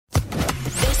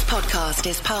podcast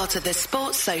is part of the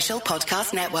Sports Social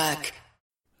Podcast Network.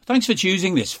 Thanks for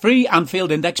choosing this free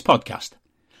Anfield Index podcast.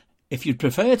 If you'd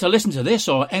prefer to listen to this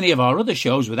or any of our other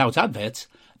shows without adverts,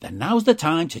 then now's the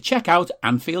time to check out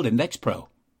Anfield Index Pro.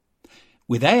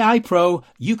 With AEye Pro,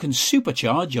 you can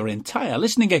supercharge your entire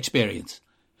listening experience.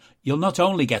 You'll not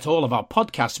only get all of our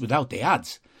podcasts without the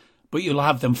ads, but you'll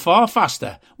have them far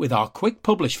faster with our quick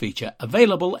publish feature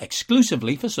available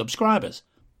exclusively for subscribers.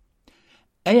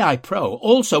 AEye Pro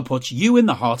also puts you in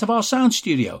the heart of our sound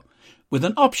studio, with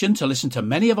an option to listen to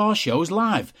many of our shows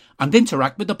live and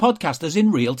interact with the podcasters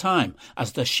in real time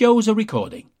as the shows are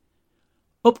recording.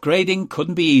 Upgrading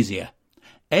couldn't be easier.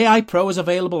 AEye Pro is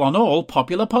available on all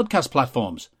popular podcast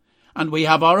platforms, and we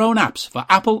have our own apps for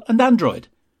Apple and Android.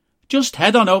 Just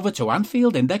head on over to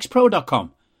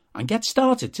AnfieldIndexPro.com and get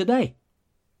started today.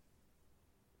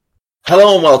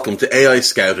 Hello and welcome to AEye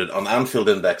Scouted on Anfield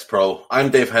Index Pro. I'm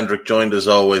Dave Hendrick, joined as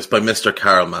always by Mr.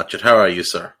 Carl Matchett. How are you,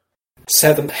 sir?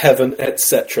 Seventh heaven,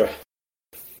 etc.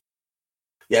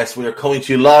 Yes, we are coming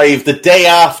to you live the day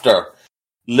after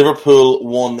Liverpool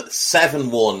won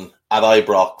 7-1 at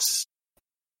Ibrox.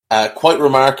 Quite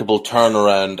remarkable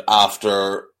turnaround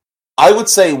after, I would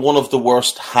say, one of the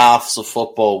worst halves of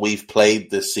football we've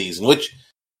played this season, which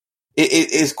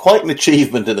is quite an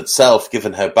achievement in itself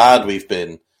given how bad we've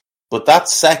been. But that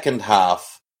second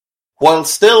half, while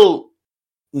still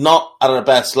not at our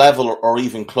best level or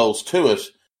even close to it,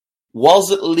 was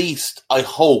at least, I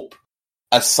hope,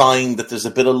 a sign that there's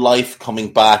a bit of life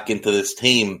coming back into this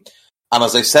team. And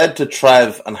as I said to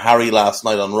Trev and Harry last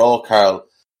night on Raw, Carl,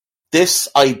 this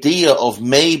idea of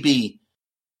maybe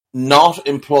not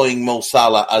employing Mo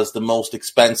Salah as the most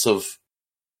expensive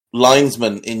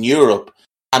linesman in Europe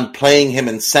and playing him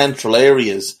in central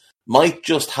areas might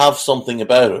just have something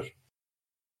about it.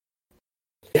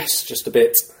 Yes, just a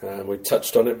bit. We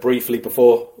touched on it briefly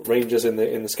before Rangers in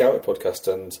the Scouted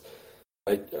podcast, and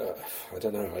I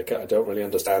don't know. I don't really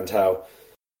understand how.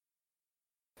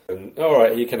 And all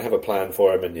right, you can have a plan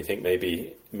for him, and you think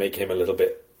maybe make him a little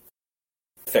bit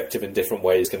effective in different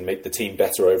ways can make the team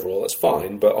better overall. That's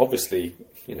fine, but obviously,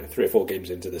 3 or 4 games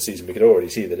into the season, we could already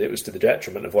see that it was to the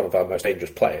detriment of one of our most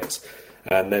dangerous players.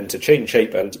 And then to change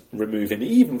shape and remove him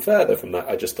even further from that,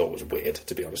 I just thought was weird,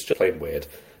 to be honest, just plain weird.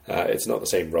 It's not the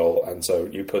same role, and so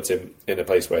you put him in a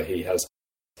place where he has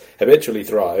habitually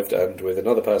thrived, and with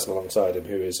another person alongside him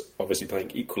who is obviously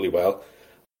playing equally well.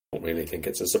 I don't really think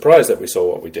it's a surprise that we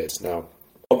saw what we did. Now,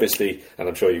 obviously, and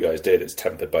I'm sure you guys did, it's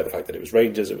tempered by the fact that it was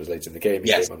Rangers, it was late in the game,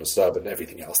 he came on a sub and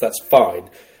everything else. That's fine.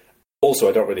 Also,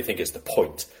 I don't really think it's the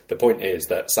point. The point is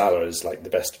that Salah is like the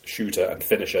best shooter and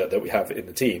finisher that we have in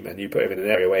the team, and you put him in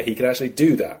an area where he can actually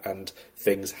do that, and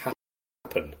things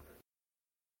happen.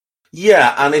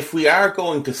 Yeah, and if we are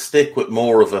going to stick with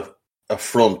more of a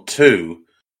front two,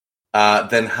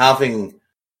 then having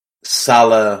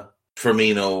Salah,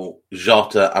 Firmino,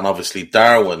 Jota, and obviously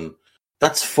Darwin,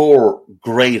 that's 4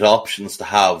 great options to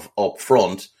have up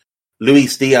front.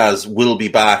 Luis Diaz will be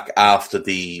back after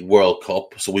the World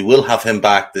Cup, so we will have him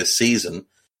back this season.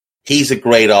 He's a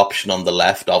great option on the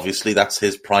left, obviously. That's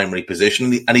his primary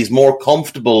position, and he's more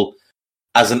comfortable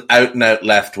as an out-and-out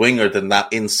left winger than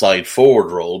that inside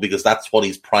forward role, because that's what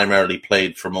he's primarily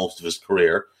played for most of his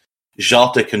career.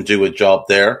 Jota can do a job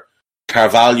there.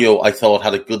 Carvalho, I thought,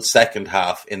 had a good second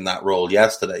half in that role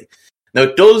yesterday. Now,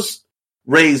 it does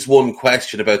raise one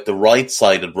question about the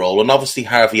right-sided role, and obviously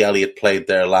Harvey Elliott played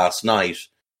there last night.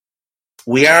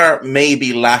 We are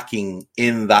maybe lacking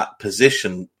in that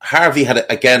position. Harvey had,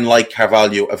 again, like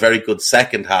Carvalho, a very good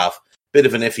second half, bit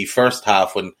of an iffy first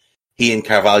half when he and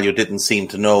Carvalho didn't seem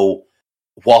to know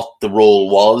what the role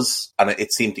was, and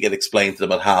it seemed to get explained to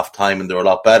them at half-time, and they were a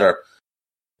lot better.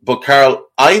 But, Carl,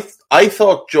 I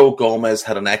thought Joe Gomez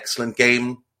had an excellent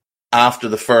game after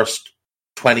the first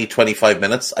 20-25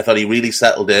 minutes. I thought he really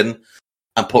settled in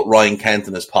and put Ryan Kent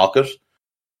in his pocket.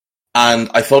 And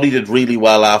I thought he did really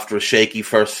well after a shaky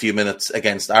first few minutes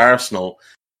against Arsenal.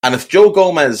 And if Joe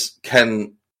Gomez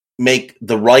can make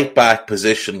the right-back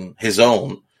position his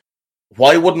own,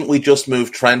 why wouldn't we just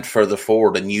move Trent further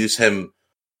forward and use him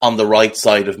on the right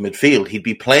side of midfield? He'd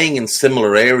be playing in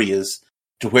similar areas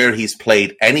to where he's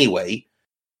played anyway,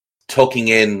 tucking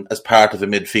in as part of a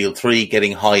midfield 3,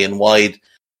 getting high and wide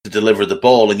to deliver the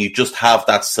ball, and you just have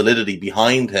that solidity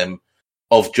behind him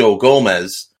of Joe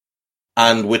Gomez.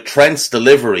 And with Trent's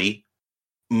delivery,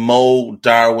 Mo,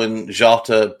 Darwin,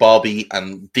 Jota, Bobby,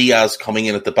 and Diaz coming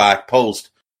in at the back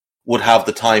post would have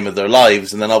the time of their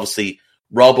lives. And then obviously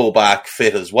Robbo back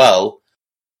fit as well.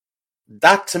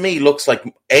 That to me looks like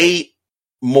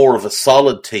more of a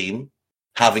solid team,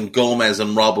 having Gomez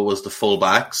and Robbo as the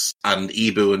fullbacks and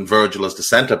Ibu and Virgil as the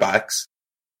centre-backs.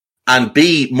 and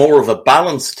B, more of a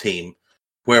balanced team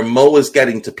where Mo is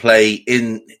getting to play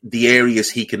in the areas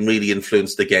he can really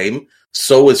influence the game.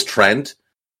 So is Trent.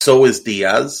 So is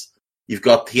Diaz. You've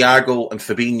got Thiago and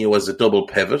Fabinho as a double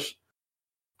pivot.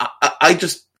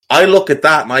 I look at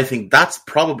that and I think that's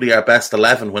probably our best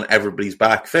 11 when everybody's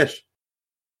back fit.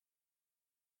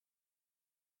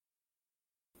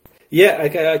 Yeah,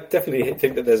 I definitely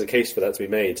think that there's a case for that to be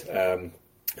made.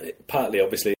 Partly,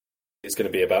 obviously, it's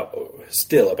going to be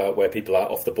still about where people are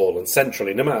off the ball. And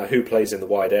centrally, no matter who plays in the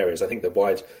wide areas, I think the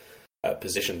wide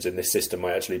positions in this system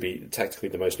might actually be tactically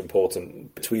the most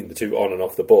important between the two on and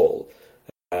off the ball.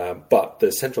 But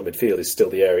the central midfield is still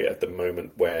the area at the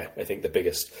moment where I think the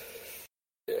biggest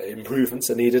improvements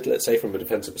are needed, let's say, from a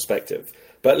defensive perspective.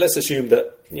 But let's assume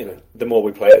that, the more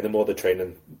we play it, the more the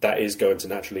training, that is going to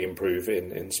naturally improve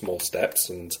in small steps,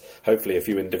 and hopefully a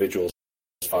few individuals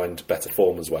find better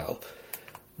form as well.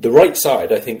 The right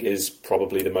side, I think, is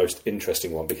probably the most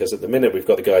interesting one, because at the minute we've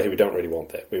got the guy who we don't really want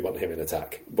there. We want him in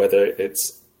attack. Whether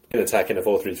it's in attack in a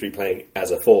 4-3-3 playing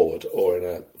as a forward or in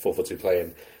a 4-4-2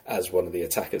 playing as one of the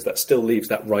attackers, that still leaves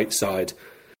that right side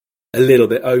a little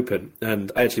bit open.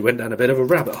 And I actually went down a bit of a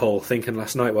rabbit hole thinking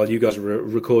last night while you guys were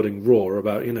recording Raw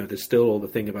about, there's still all the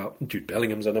thing about Jude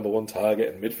Bellingham's our number one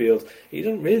target in midfield. He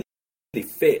doesn't really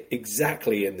fit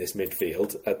exactly in this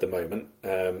midfield at the moment.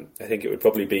 I think it would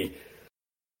probably be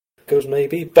goes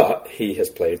maybe, but he has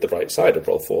played the right side of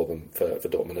role for them for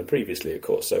Dortmund and previously, of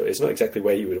course. So it's not exactly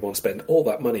where you would want to spend all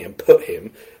that money and put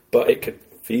him, but it could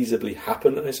feasibly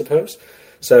happen, I suppose.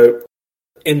 So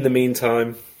in the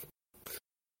meantime,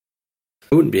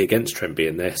 I wouldn't be against Trent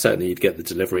being there. Certainly you'd get the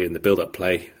delivery and the build-up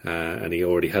play, and he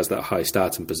already has that high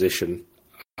starting position.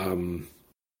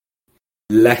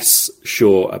 Less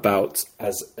sure about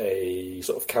as a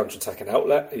sort of counter-attacking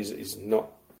outlet. He's not.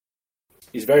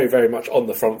 He's very, very much on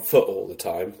the front foot all the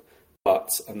time, but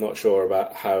I'm not sure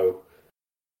about how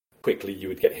quickly you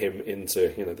would get him into,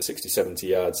 the 60, 70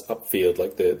 yards upfield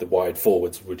like the wide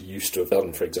forwards would used to have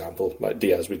done, for example. Like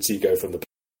Diaz, we'd see go from the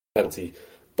penalty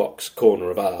box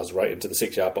corner of ours right into the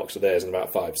 6-yard box of theirs in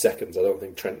about 5 seconds. I don't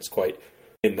think Trent's quite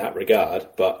in that regard,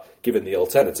 but given the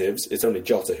alternatives, it's only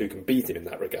Jota who can beat him in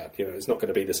that regard. It's not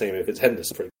going to be the same if it's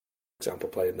Henderson, for example,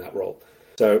 playing that role.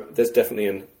 So there's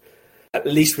definitely at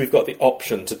least we've got the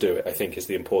option to do it, I think, is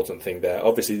the important thing there.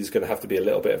 Obviously, there's going to have to be a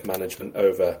little bit of management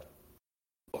over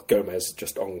Gomez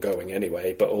just ongoing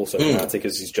anyway, but also Matip,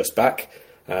 because he's just back.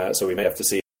 So we may have to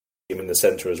see him in the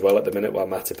centre as well at the minute while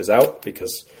Matip is out,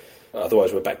 because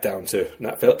otherwise we're back down to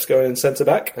Nat Phillips going in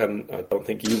centre-back, and I don't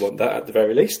think you want that at the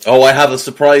very least. Oh, I have a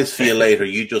surprise for you later.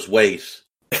 You just wait.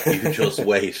 You just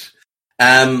wait.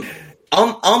 On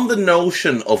the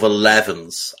notion of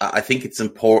 11s, I think it's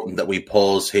important that we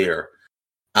pause here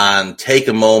and take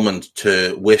a moment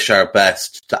to wish our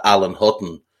best to Alan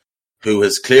Hutton, who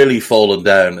has clearly fallen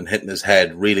down and hitting his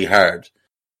head really hard.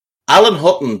 Alan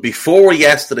Hutton, before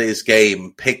yesterday's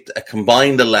game, picked a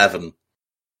combined 11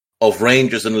 of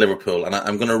Rangers and Liverpool, and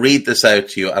I'm going to read this out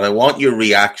to you, and I want your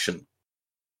reaction.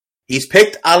 He's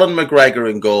picked Alan McGregor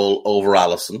in goal over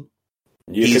Alisson.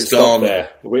 He's gone there.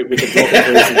 We can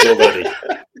talk already.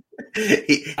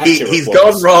 He's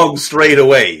gone wrong straight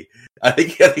away. I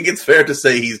think it's fair to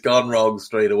say he's gone wrong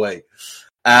straight away.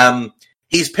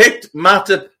 He's picked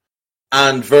Matip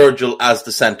and Virgil as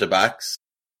the centre-backs,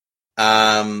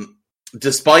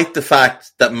 despite the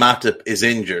fact that Matip is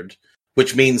injured,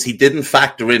 which means he didn't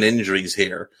factor in injuries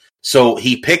here. So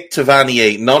he picked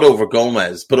Tavernier not over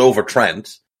Gomez, but over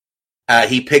Trent.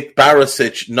 He picked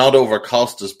Barisic not over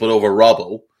Costas, but over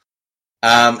Robbo.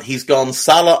 He's gone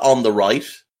Salah on the right.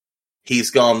 He's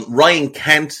gone Ryan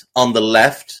Kent on the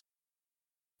left.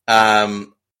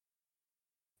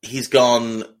 He's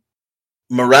gone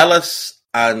Morelos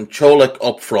and Čolak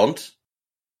up front.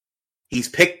 He's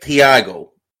picked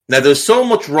Thiago. Now, there's so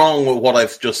much wrong with what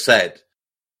I've just said.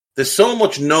 There's so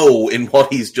much no in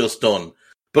what he's just done.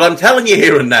 But I'm telling you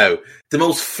here and now, the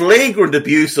most flagrant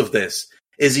abuse of this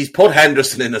is he's put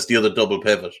Henderson in as the other double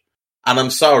pivot. And I'm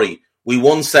sorry, we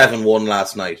won 7-1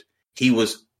 last night. He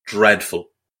was dreadful.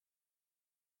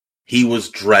 He was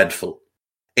dreadful.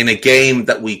 In a game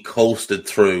that we coasted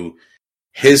through,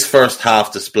 his first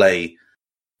half display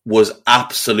was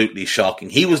absolutely shocking.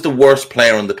 He was the worst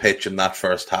player on the pitch in that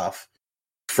first half.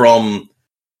 From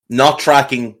not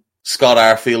tracking Scott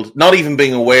Arfield, not even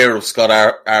being aware of Scott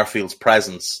Arfield's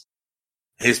presence.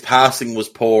 His passing was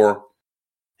poor.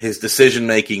 His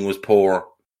decision-making was poor.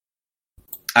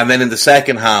 And then in the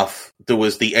second half, there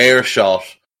was the air shot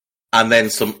and then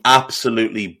some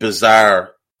absolutely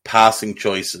bizarre passing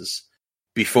choices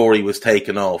before he was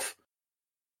taken off.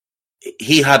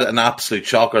 he had an absolute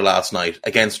shocker last night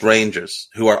against Rangers,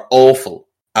 who are awful,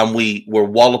 and we were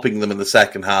walloping them in the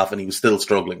second half, and he was still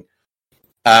struggling.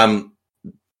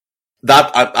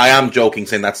 That I am joking,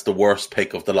 saying that's the worst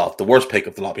pick of the lot. The worst pick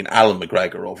of the lot being Alan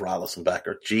McGregor over Alisson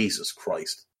Becker. Jesus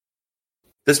Christ.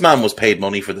 This man was paid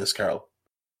money for this, Carol.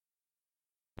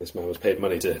 This man was paid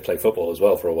money to play football as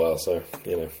well for a while, so,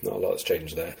 not a lot has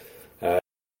changed there. I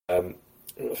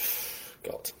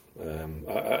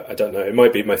don't know. It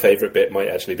might be my favourite bit, might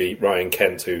actually be Ryan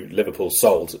Kent, who Liverpool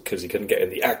sold because he couldn't get in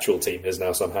the actual team, is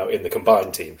now somehow in the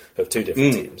combined team of two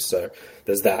different teams. So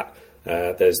there's that.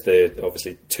 There's the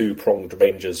obviously two-pronged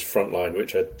Rangers front line,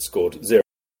 which had scored 0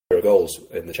 goals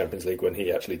in the Champions League when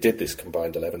he actually did this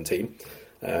combined 11 team.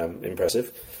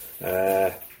 Impressive.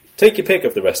 Take your pick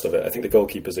of the rest of it. I think the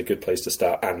goalkeeper's a good place to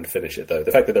start and finish it, though.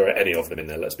 The fact that there are any of them in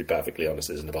there, let's be perfectly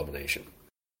honest, is an abomination.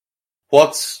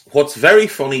 What's very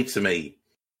funny to me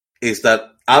is that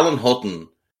Alan Hutton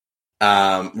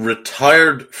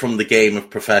retired from the game of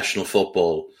professional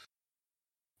football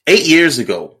 8 years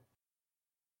ago.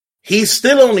 He's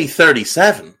still only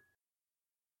 37.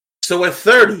 So at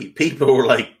 30, people were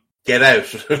like, get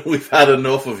out. We've had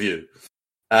enough of you.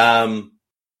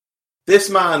 This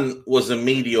man was a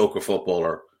mediocre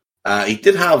footballer. He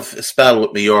did have a spell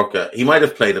with Mallorca. He might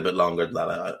have played a bit longer than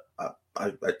that.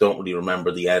 I don't really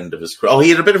remember the end of his career. Oh, he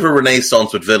had a bit of a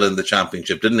renaissance with Villa in the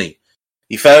Championship, didn't he?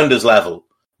 He found his level.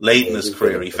 Late in his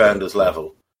career, he found his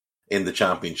level in the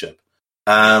Championship.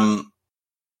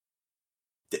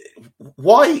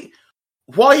 Why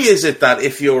is it that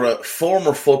if you're a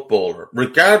former footballer,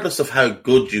 regardless of how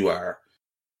good you are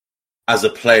as a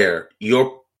player,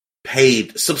 you're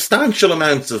paid substantial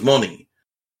amounts of money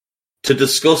to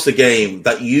discuss a game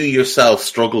that you yourself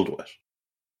struggled with?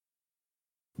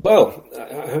 Well,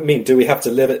 I mean, do we have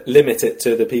to limit it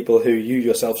to the people who you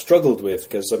yourself struggled with?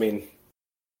 Because, I mean,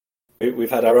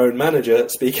 we've had our own manager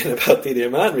speaking about Didi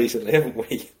Hamann recently, haven't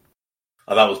we?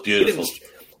 Oh, that was beautiful.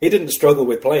 He didn't struggle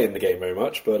with playing the game very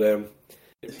much, but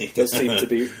it does seem to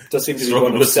be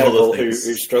one of several who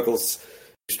struggles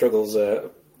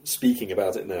speaking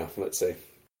about it now, let's say.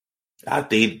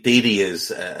 Didi is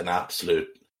an absolute...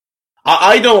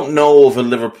 I don't know of a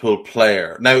Liverpool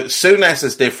player. Now, Souness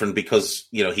is different because,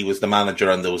 he was the manager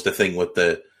and there was the thing with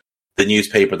the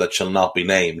newspaper that shall not be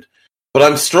named. But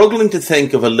I'm struggling to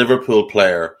think of a Liverpool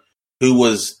player who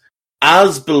was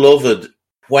as beloved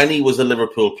when he was a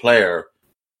Liverpool player,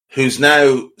 who's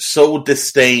now so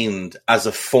disdained as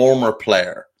a former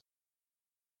player.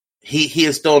 He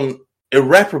has done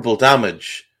irreparable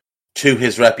damage to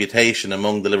his reputation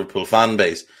among the Liverpool fan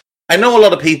base. I know a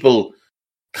lot of people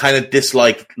kind of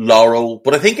dislike Loro,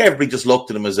 but I think everybody just looked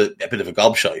at him as a bit of a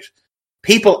gobshite.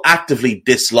 People actively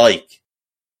dislike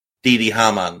Didi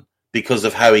Hamann because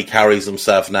of how he carries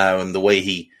himself now and the way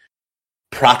he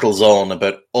prattles on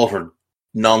about utter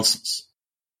nonsense.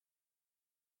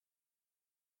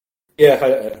 Yeah,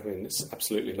 I mean, it's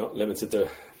absolutely not limited to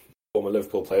former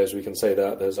Liverpool players. We can say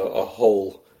that there's a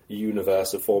whole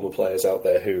universe of former players out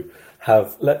there who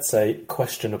have, let's say,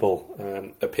 questionable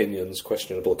opinions,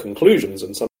 questionable conclusions,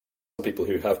 and some people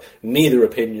who have neither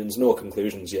opinions nor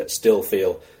conclusions yet still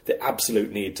feel the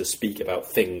absolute need to speak about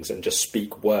things and just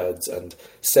speak words and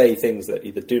say things that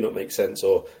either do not make sense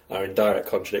or are in direct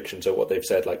contradiction to what they've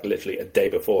said, like literally a day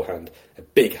beforehand. A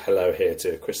big hello here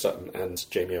to Chris Sutton and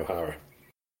Jamie O'Hara.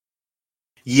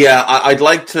 Yeah, I'd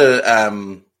like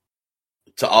to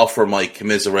offer my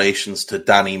commiserations to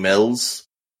Danny Mills,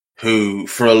 who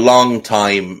for a long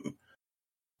time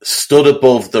stood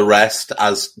above the rest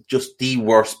as just the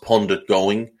worst pundit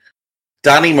going.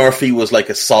 Danny Murphy was like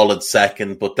a solid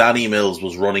second, but Danny Mills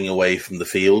was running away from the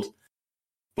field.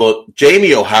 But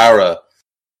Jamie O'Hara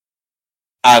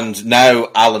and now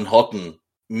Alan Hutton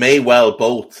may well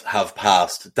both have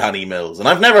passed Danny Mills. And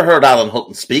I've never heard Alan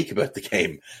Hutton speak about the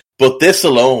game, but this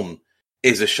alone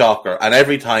is a shocker. And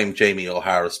every time Jamie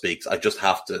O'Hara speaks, I just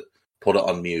have to put it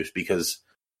on mute because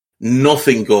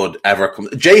nothing good ever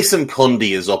comes. Jason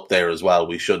Cundy is up there as well,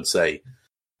 we should say.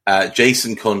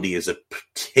 Jason Cundy is a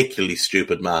particularly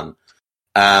stupid man.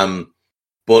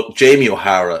 But Jamie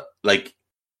O'Hara,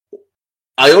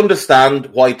 I understand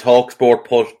why TalkSport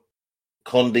put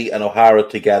Cundy and O'Hara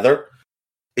together.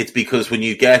 It's because when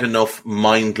you get enough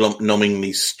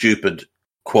mind-numbingly stupid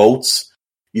quotes,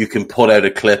 you can put out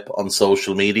a clip on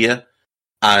social media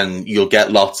and you'll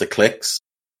get lots of clicks.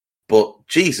 But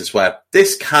Jesus Webb,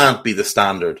 this can't be the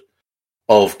standard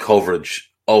of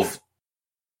coverage of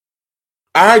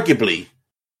arguably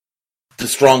the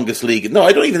strongest league. No,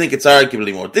 I don't even think it's arguably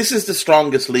anymore. This is the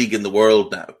strongest league in the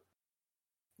world now.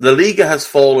 La Liga has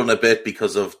fallen a bit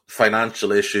because of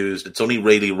financial issues. It's only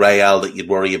really Real that you'd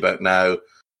worry about now.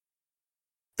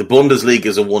 The Bundesliga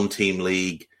is a one-team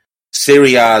league.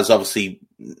 Serie A is obviously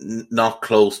not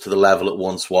close to the level it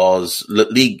once was.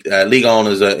 Ligue 1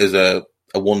 is a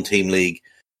one-team league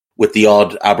with the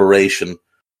odd aberration.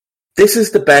 This is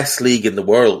the best league in the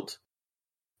world.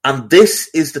 And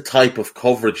this is the type of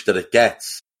coverage that it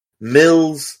gets.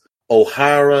 Mills,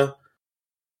 O'Hara,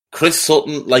 Chris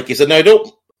Sutton, like you said. Now, I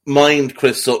don't mind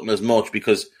Chris Sutton as much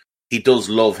because he does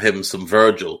love him some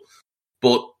Virgil.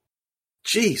 But,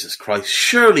 Jesus Christ,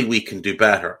 surely we can do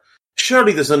better.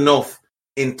 Surely there's enough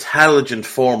intelligent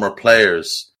former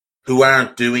players who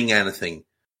aren't doing anything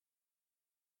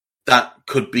that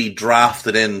could be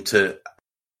drafted into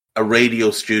a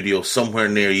radio studio somewhere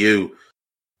near you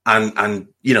and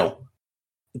you know,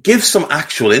 give some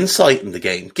actual insight in the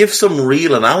game. Give some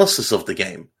real analysis of the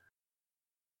game.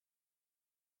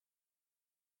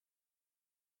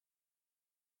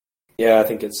 Yeah, I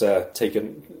think it's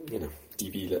taken,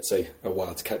 DV, let's say, a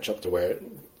while to catch up to where it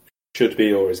should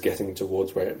be or is getting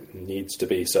towards where it needs to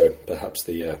be. So perhaps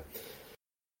the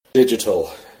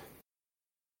digital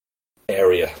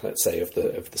area, let's say, of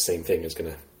the same thing is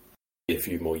going to be a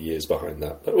few more years behind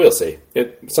that. But we'll see.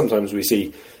 Sometimes we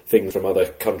see things from other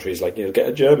countries, like, get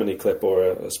a Germany clip or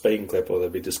a Spain clip, or they'll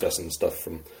be discussing stuff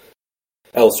from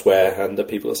elsewhere, and the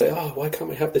people will say, oh, why can't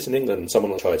we have this in England? And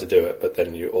someone will try to do it, but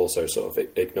then you also sort of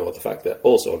ignore the fact that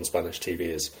also on Spanish TV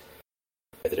is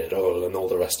Pedrerol and all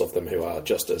the rest of them who are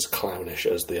just as clownish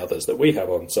as the others that we have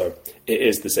on. So it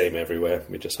is the same everywhere.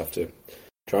 We just have to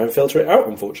try and filter it out,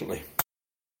 unfortunately.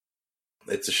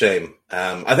 It's a shame.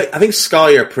 I think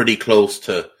Sky are pretty close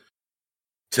to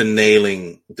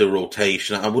nailing the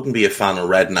rotation. I wouldn't be a fan of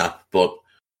Redknapp, but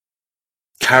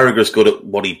Carragher's good at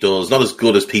what he does. Not as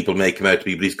good as people make him out to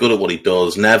be, but he's good at what he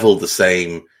does. Neville the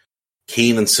same.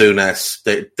 Keane and Souness,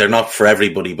 they're not for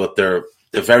everybody, but they're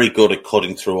very good at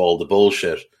cutting through all the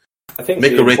bullshit. I think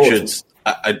Micah Richards,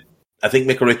 I think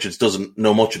Micah Richards doesn't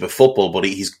know much about football, but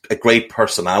he's a great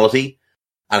personality.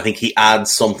 And I think he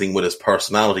adds something with his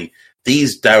personality.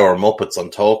 These dour Muppets on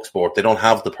TalkSport, they don't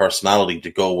have the personality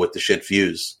to go with the shit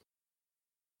views.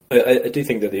 I do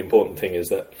think that the important thing is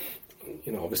that,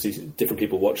 obviously different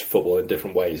people watch football in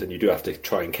different ways, and you do have to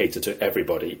try and cater to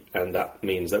everybody. And that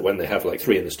means that when they have like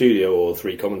three in the studio or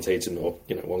three commentating, or,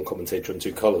 one commentator and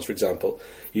two colours, for example,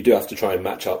 you do have to try and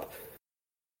match up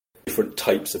different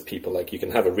types of people. Like, you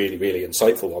can have a really, really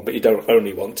insightful one, but you don't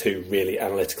only want two really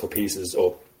analytical pieces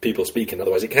or people speaking.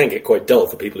 Otherwise, it can get quite dull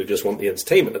for people who just want the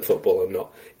entertainment of football and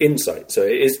not insight. So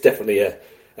it is definitely a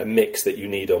mix that you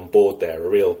need on board there. A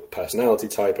real personality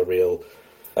type, a real,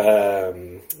 a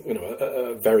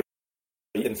very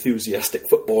enthusiastic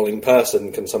footballing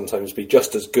person can sometimes be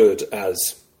just as good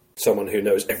as someone who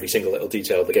knows every single little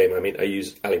detail of the game. I mean, I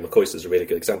use Ali McCoist as a really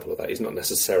good example of that. He's not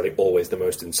necessarily always the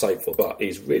most insightful, but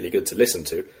he's really good to listen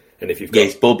to. And if you've got,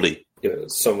 he's bubbly.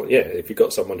 If you've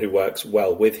got someone who works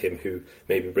well with him, who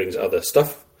maybe brings other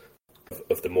stuff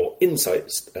of the more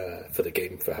insights for the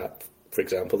game, for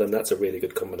example, then that's a really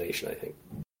good combination, I think.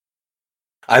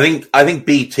 I think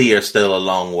BT are still a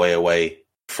long way away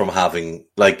from having,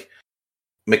 like,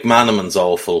 McManaman's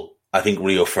awful. I think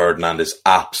Rio Ferdinand is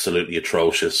absolutely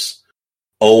atrocious.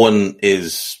 Owen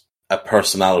is a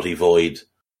personality void.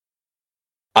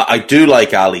 I do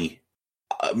like Ali,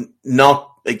 not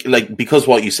like because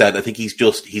what you said. I think he's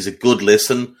a good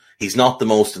listen. He's not the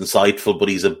most insightful, but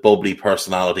he's a bubbly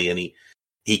personality, and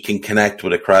he can connect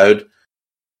with a crowd.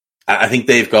 I think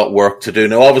they've got work to do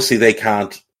now. Obviously, they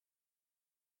can't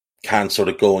sort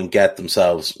of go and get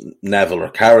themselves Neville or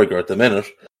Carragher at the minute,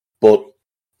 but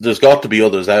there's got to be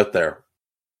others out there.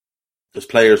 There's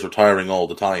players retiring all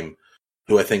the time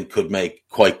who I think could make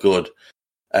quite good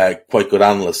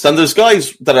analysts. And there's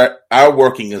guys that are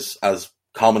working as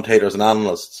commentators and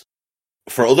analysts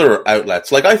for other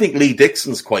outlets. Like, I think Lee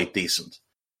Dixon's quite decent.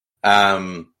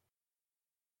 I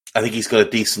think he's got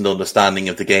a decent understanding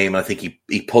of the game. I think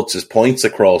he puts his points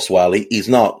across well. He's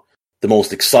not the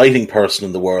most exciting person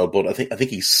in the world, but I think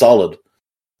he's solid.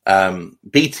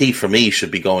 BT for me should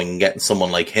be going and getting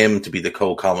someone like him to be the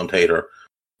co-commentator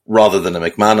rather than a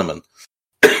McManaman.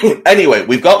 Anyway,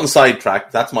 we've gotten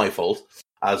sidetracked. That's my fault,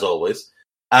 as always.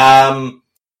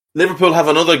 Liverpool have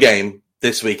another game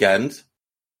this weekend,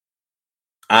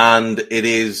 and it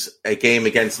is a game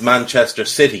against Manchester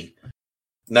City.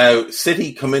 Now,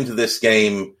 City come into this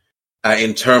game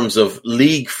in terms of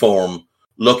league form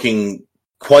looking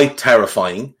quite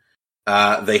terrifying.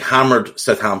 They hammered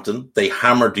Southampton. They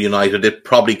hammered United. It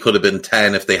probably could have been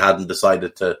 10 if they hadn't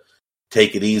decided to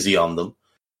take it easy on them.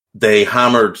 They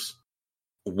hammered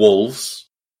Wolves.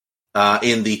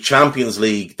 In the Champions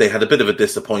League, they had a bit of a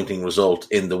disappointing result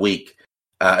in the week,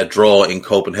 a draw in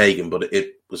Copenhagen, but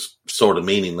it was sort of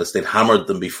meaningless. They'd hammered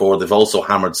them before. They've also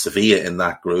hammered Sevilla in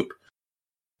that group.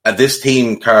 This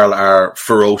team, Carl, are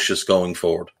ferocious going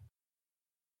forward.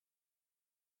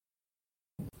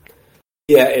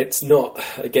 Yeah, it's not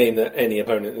a game that any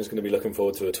opponent is going to be looking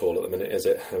forward to at all at the minute, is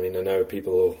it? I mean, I know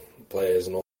people, players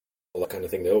and all that kind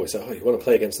of thing, they always say, oh, you want to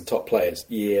play against the top players?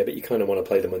 Yeah, but you kind of want to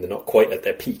play them when they're not quite at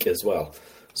their peak as well.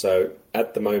 So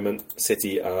at the moment,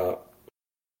 City are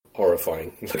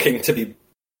horrifying, looking to be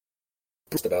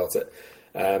about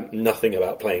it. Nothing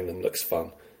about playing them looks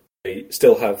fun. They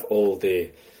still have all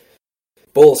the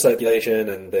ball circulation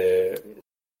and the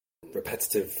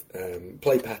repetitive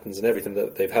play patterns and everything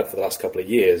that they've had for the last couple of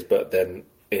years, but then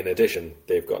in addition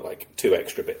they've got like 2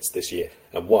 extra bits this year,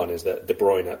 and one is that De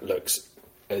Bruyne looks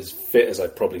as fit as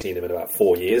I've probably seen him in about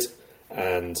 4 years,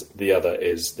 and the other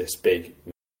is this big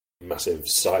massive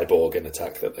cyborg in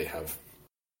attack that they have.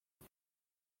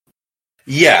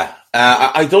 Yeah,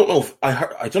 I don't know.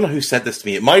 I don't know who said this to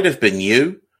me. It might have been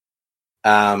you.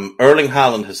 Erling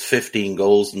Haaland has 15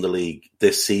 goals in the league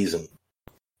this season.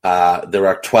 There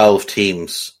are 12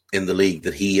 teams in the league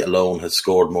that he alone has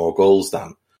scored more goals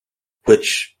than,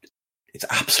 which it's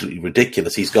absolutely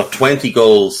ridiculous. He's got 20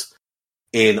 goals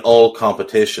in all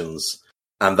competitions,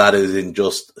 and that is in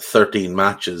just 13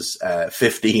 matches,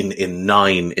 15 in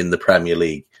 9 in the Premier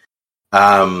League.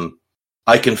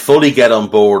 I can fully get on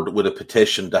board with a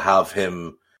petition to have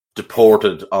him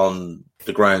deported on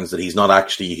the grounds that he's not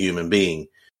actually a human being.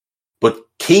 But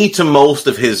key to most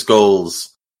of his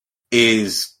goals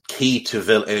is key to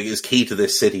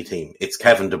this City team. It's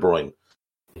Kevin De Bruyne.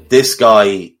 This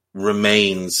guy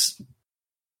remains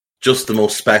just the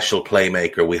most special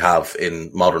playmaker we have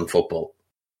in modern football.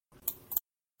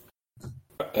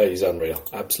 He's unreal,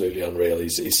 absolutely unreal.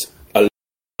 He's a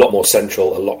lot more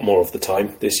central, a lot more of the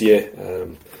time this year.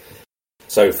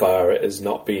 So far, it has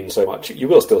not been so much. You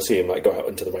will still see him like go out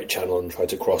into the right channel and try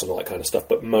to cross and all that kind of stuff,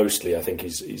 but mostly I think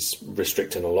he's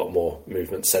restricting a lot more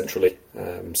movement centrally.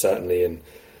 Certainly in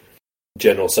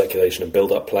general circulation and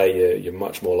build-up play, you're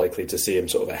much more likely to see him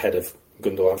sort of ahead of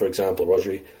Gundogan, for example,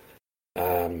 Rodri.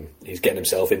 He's getting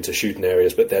himself into shooting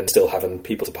areas, but then still having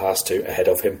people to pass to ahead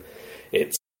of him.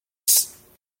 It's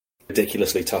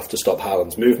ridiculously tough to stop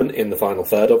Haaland's movement in the final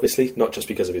third, obviously, not just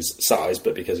because of his size,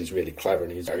 but because he's really clever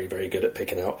and he's very, very good at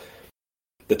picking out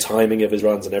the timing of his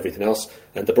runs and everything else.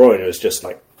 And De Bruyne is just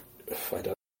like, I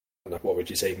don't know, what would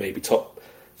you say, maybe top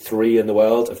 3 in the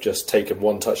world of just taking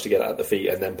one touch to get it at the feet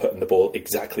and then putting the ball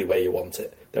exactly where you want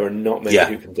it. There are not many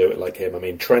who can do it like him. I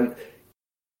mean, Trent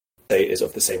is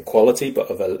of the same quality, but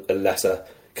of a lesser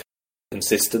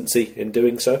consistency in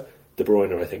doing so. De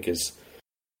Bruyne, I think, is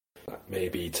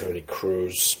maybe Toni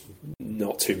Kroos.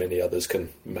 Not too many others can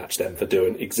match them for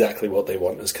doing exactly what they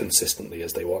want as consistently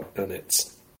as they want, and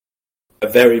it's a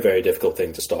very, very difficult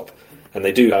thing to stop. And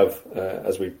they do have,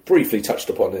 as we briefly touched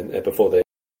upon before the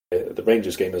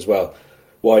Rangers game as well,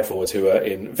 wide forwards who are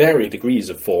in varying degrees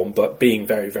of form, but being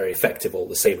very, very effective all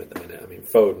the same at the minute. I mean,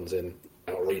 Foden's in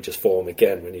outrageous form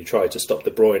again. When you try to stop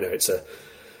De Bruyne, it's a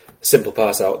simple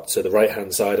pass out to the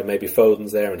right-hand side, and maybe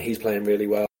Foden's there, and he's playing really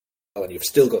well. And you've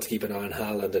still got to keep an eye on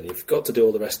Haaland, and you've got to do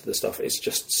all the rest of the stuff. It's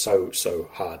just so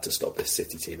hard to stop this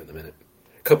City team at the minute.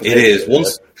 It is.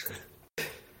 Once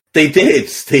they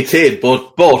did,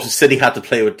 but City had to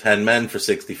play with 10 men for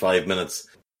 65 minutes,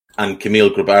 and Camille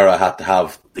Grabara had to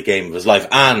have the game of his life,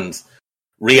 and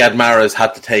Riyad Mahrez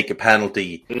had to take a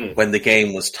penalty when the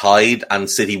game was tied and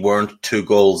City weren't 2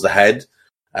 goals ahead,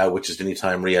 which is the only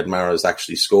time Riyad Mahrez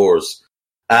actually scores.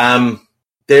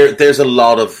 There's a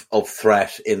lot of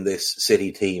threat in this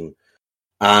City team.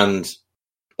 And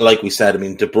like we said, I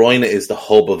mean, De Bruyne is the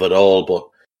hub of it all, but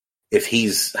if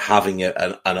he's having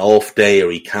an off day or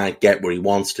he can't get where he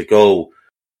wants to go,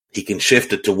 he can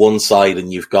shift it to one side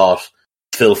and you've got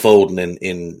Phil Foden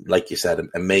in like you said,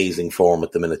 amazing form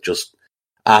at the minute, just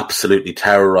absolutely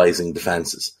terrorising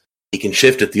defences. He can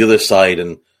shift it the other side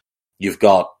and you've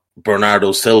got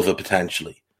Bernardo Silva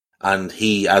potentially. And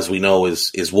he, as we know,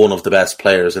 is one of the best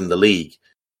players in the league.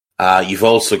 You've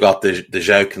also got the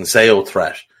João Cancelo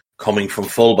threat coming from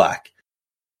fullback,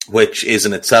 which is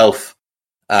in itself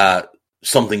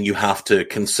something you have to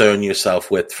concern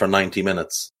yourself with for 90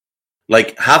 minutes.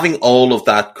 Like, having all of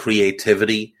that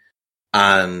creativity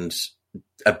and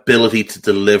ability to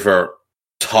deliver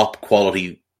top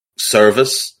quality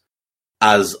service,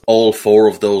 as all 4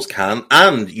 of those can.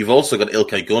 And you've also got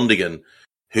Ilkay Gundogan,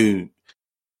 who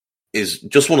is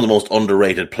just one of the most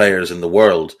underrated players in the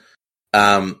world.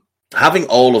 Having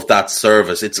all of that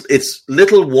service, it's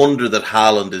little wonder that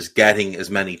Haaland is getting as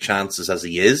many chances as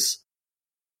he is.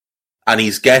 and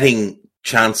he's getting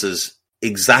chances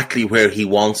exactly where he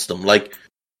wants them. Like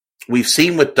we've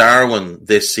seen with Darwin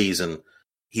this season,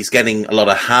 he's getting a lot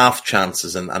of half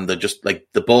chances, and they're just like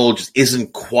the ball just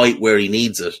isn't quite where he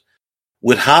needs it.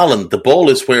 With Haaland, the ball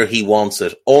is where he wants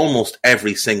it almost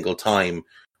every single time,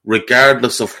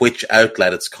 regardless of which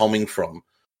outlet it's coming from,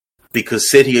 because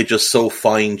City are just so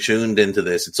fine-tuned into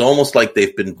this. It's almost like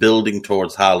they've been building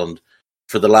towards Haaland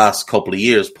for the last couple of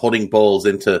years, putting balls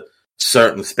into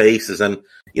certain spaces. And,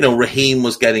 you know, Raheem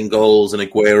was getting goals, and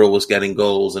Aguero was getting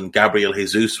goals, and Gabriel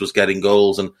Jesus was getting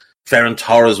goals, and Ferran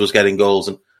Torres was getting goals.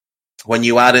 And when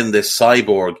you add in this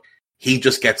cyborg, he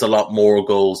just gets a lot more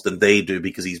goals than they do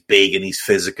because he's big and he's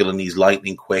physical and he's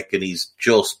lightning quick and he's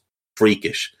just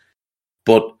freakish.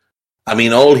 But, I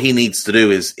mean, all he needs to do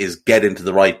is get into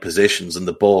the right positions and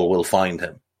the ball will find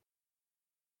him.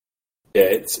 Yeah,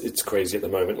 it's crazy at the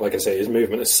moment. Like I say, his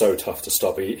movement is so tough to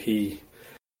stop. He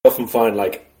often find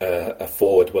like a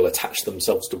forward will attach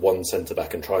themselves to one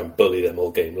centre-back and try and bully them all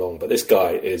game long. But this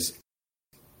guy is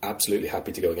absolutely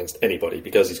happy to go against anybody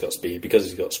because he's got speed, because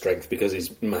he's got strength, because he's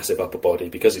massive upper body,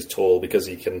 because he's tall, because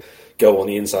he can go on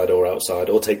the inside or outside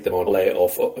or take them on, lay it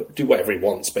off, or do whatever he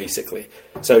wants, basically.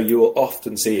 So you will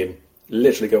often see him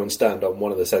literally go and stand on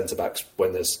one of the centre-backs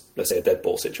when there's, let's say, a dead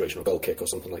ball situation or goal kick or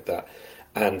something like that.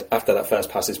 And after that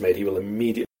first pass is made, he will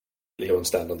immediately go and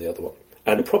stand on the other one.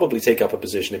 And he'll probably take up a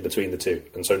position in between the two.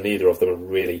 And so neither of them are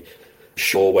really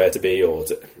sure where to be,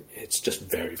 it's just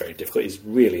very, very difficult. He's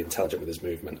really intelligent with his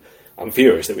movement. I'm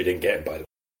furious that we didn't get him, by the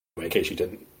way, in case you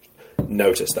didn't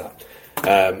notice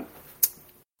that.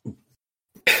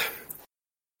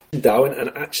 Darwin, and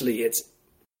actually it's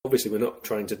obviously we're not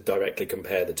trying to directly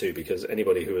compare the two because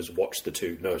anybody who has watched the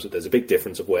two knows that there's a big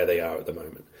difference of where they are at the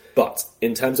moment. But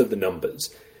in terms of the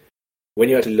numbers, when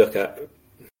you actually look at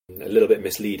a little bit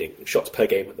misleading shots per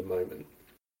game at the moment,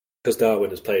 because Darwin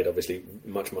has played obviously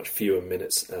much, much fewer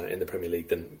minutes in the Premier League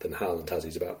than Haaland has.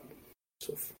 He's about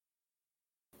sort of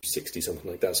 60,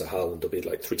 something like that. So Haaland will be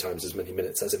like 3 times as many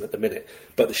minutes as him at the minute.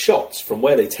 But the shots, from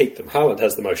where they take them, Haaland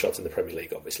has the most shots in the Premier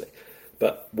League, obviously.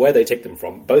 But where they take them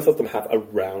from, both of them have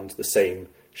around the same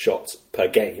shots per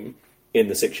game in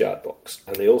the 6-yard box.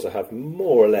 And they also have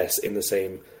more or less in the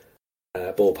same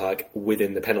ballpark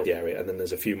within the penalty area. And then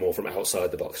there's a few more from outside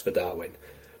the box for Darwin.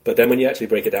 But then when you actually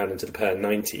break it down into the per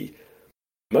 90,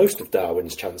 most of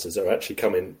Darwin's chances are actually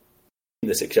coming in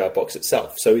the 6-yard box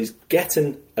itself. So he's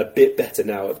getting a bit better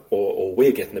now, or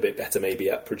we're getting a bit better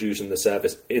maybe at producing the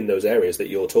service in those areas that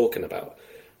you're talking about.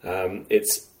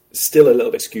 It's still a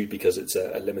little bit skewed because it's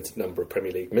a limited number of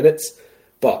Premier League minutes,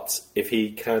 but if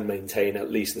he can maintain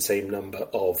at least the same number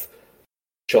of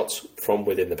shots from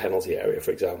within the penalty area,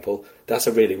 for example, that's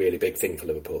a really, really big thing for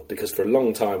Liverpool, because for a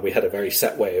long time we had a very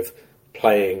set way of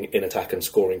playing in attack and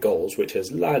scoring goals, which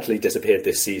has largely disappeared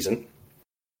this season.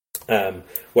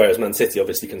 Whereas Man City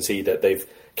obviously can see that they've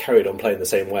carried on playing the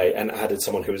same way and added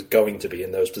someone who is going to be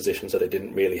in those positions that they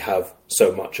didn't really have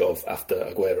so much of after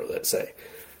Aguero, let's say.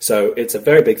 So it's a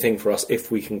very big thing for us if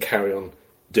we can carry on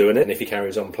doing it, and if he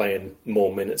carries on playing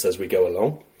more minutes as we go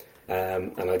along.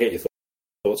 And I'll get your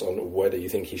thoughts on whether you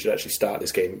think he should actually start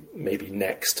this game maybe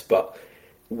next, but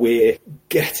we're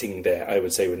getting there, I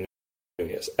would say, with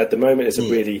Nunez. At the moment, it's a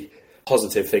really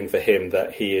positive thing for him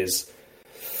that he is,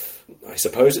 I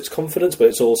suppose it's confidence, but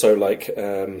it's also like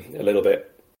a little bit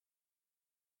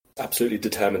absolutely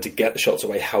determined to get the shots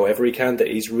away however he can, that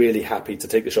he's really happy to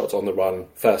take the shots on the run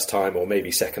first time or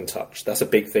maybe second touch. That's a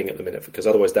big thing at the minute, because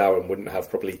otherwise Darwin wouldn't have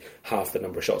probably half the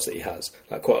number of shots that he has.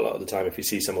 Like quite a lot of the time, if you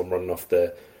see someone running off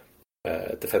the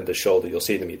defender's shoulder, you'll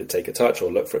see them either take a touch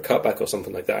or look for a cutback or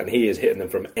something like that, and he is hitting them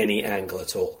from any angle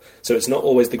at all. So it's not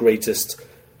always the greatest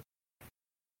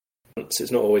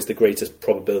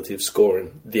probability of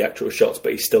scoring the actual shots,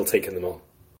 but he's still taking them on.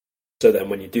 So then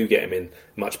when you do get him in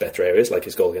much better areas, like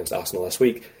his goal against Arsenal last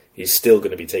week, he's still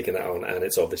going to be taking that on, and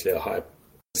it's obviously a high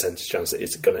percentage chance that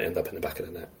it's going to end up in the back of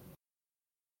the net.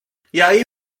 Yeah, even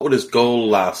with his goal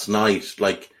last night,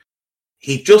 like,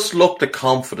 he just looked a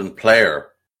confident player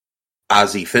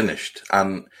as he finished.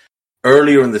 And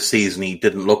earlier in the season, he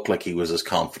didn't look like he was as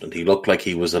confident. He looked like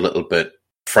he was a little bit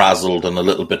frazzled and a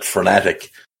little bit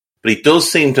frenetic. But he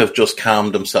does seem to have just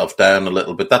calmed himself down a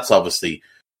little bit. That's obviously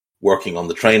working on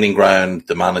the training ground,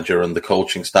 the manager and the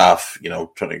coaching staff, you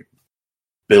know, trying to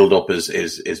build up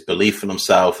his belief in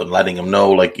himself and letting him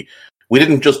know, like, we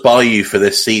didn't just buy you for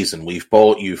this season. We've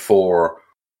bought you for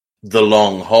the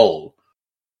long haul.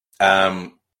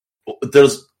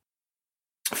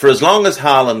 For as long as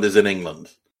Haaland is in England,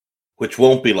 which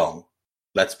won't be long,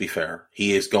 let's be fair,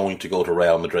 he is going to go to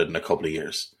Real Madrid in a couple of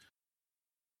years.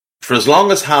 for as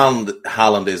long as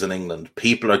Haaland is in England,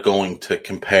 people are going to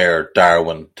compare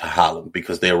Darwin to Haaland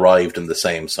because they arrived in the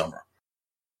same summer.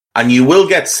 And you will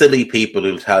get silly people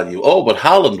who'll tell you, oh, but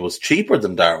Haaland was cheaper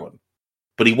than Darwin.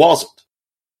 But he wasn't.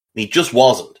 He just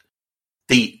wasn't.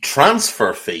 The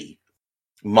transfer fee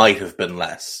might have been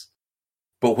less.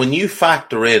 But when you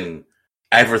factor in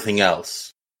everything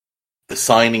else, the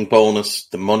signing bonus,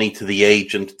 the money to the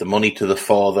agent, the money to the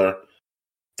father,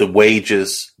 the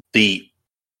wages, the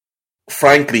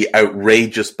frankly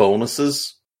outrageous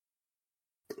bonuses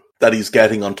that he's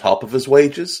getting on top of his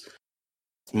wages.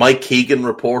 Mike Keegan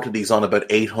reported he's on about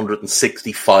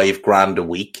 865 grand a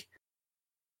week,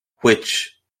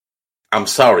 which, I'm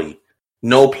sorry,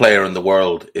 no player in the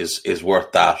world is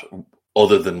worth that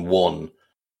other than one,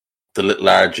 the little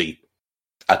Argy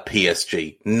at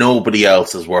PSG. Nobody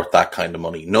else is worth that kind of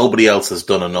money. Nobody else has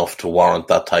done enough to warrant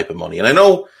that type of money. And I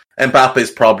know Mbappe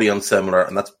is probably on similar,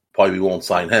 and that's why we won't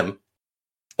sign him,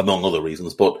 among other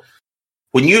reasons. But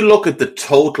when you look at the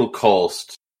total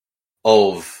cost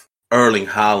of Erling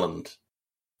Haaland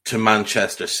to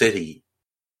Manchester City,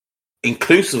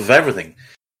 inclusive of everything,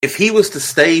 if he was to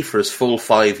stay for his full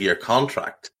 5-year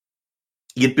contract,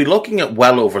 you'd be looking at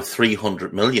well over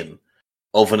 300 million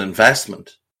of an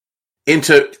investment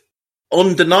into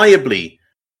undeniably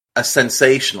a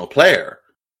sensational player.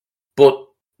 But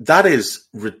that is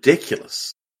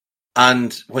ridiculous.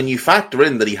 And when you factor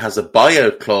in that he has a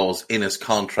buyout clause in his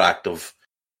contract of,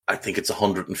 I think it's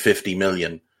 150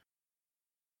 million,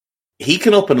 he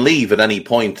can up and leave at any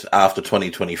point after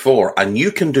 2024, and you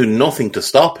can do nothing to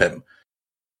stop him.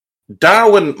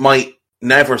 Darwin might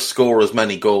never score as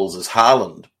many goals as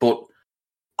Haaland, but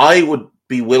I would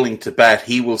be willing to bet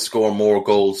he will score more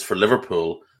goals for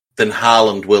Liverpool than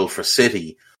Haaland will for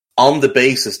City, on the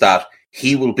basis that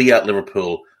he will be at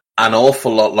Liverpool an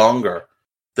awful lot longer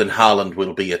than Haaland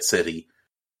will be at City.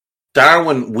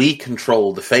 Darwin, we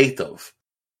control the fate of.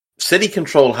 City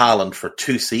control Haaland for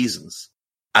 2 seasons,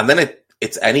 and then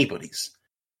it's anybody's.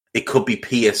 It could be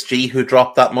PSG who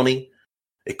drop that money.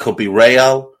 It could be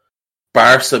Real.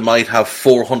 Barca might have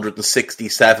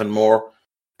 467 more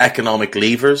economic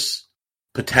levers,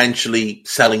 potentially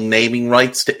selling naming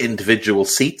rights to individual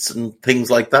seats and things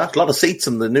like that. A lot of seats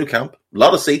in the new camp. A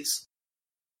lot of seats.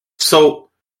 So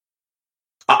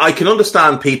I can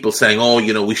understand people saying,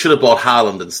 oh, we should have bought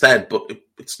Haaland instead, but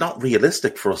it's not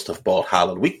realistic for us to have bought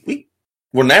Haaland.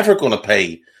 We're never going to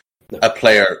pay a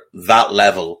player that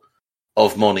level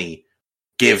of money,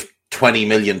 give 20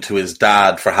 million to his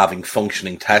dad for having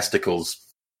functioning testicles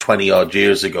 20 odd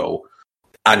years ago,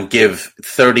 and give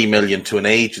 30 million to an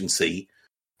agency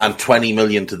and 20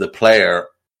 million to the player,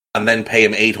 and then pay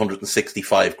him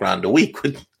 865 grand a week.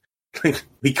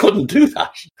 We couldn't do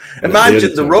that.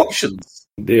 Imagine the ructions.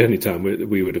 The only time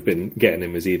we would have been getting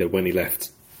him was either when he left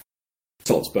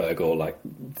Salzburg or like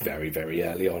very, very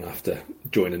early on after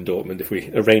joining Dortmund. If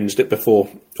we arranged it before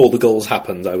all the goals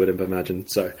happened, I would have imagined.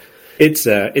 So it's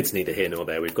neither here nor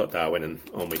there. We've got Darwin and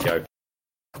on we go.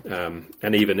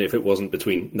 And even if it wasn't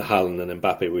between the Haaland and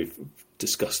Mbappe, we've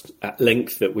discussed at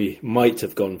length that we might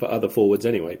have gone for other forwards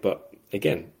anyway. But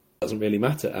again, it doesn't really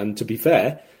matter. And to be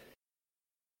fair,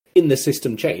 in the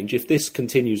system change, if this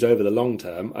continues over the long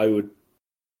term, I would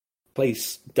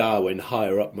place Darwin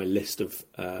higher up my list of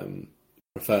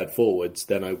preferred forwards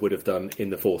than I would have done in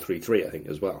the 4-3-3, I think,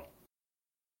 as well.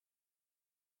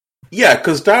 Yeah,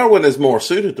 because Darwin is more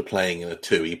suited to playing in a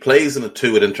 2. He plays in a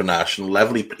 2 at international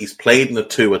level. He's played in a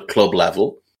 2 at club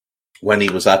level when he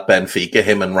was at Benfica.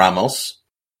 Him and Ramos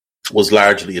was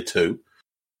largely a 2.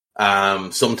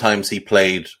 Sometimes he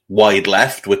played wide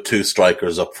left with 2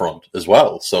 strikers up front as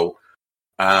well. So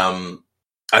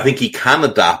I think he can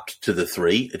adapt to the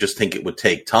 3. I just think it would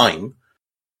take time.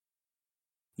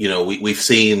 We've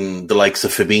seen the likes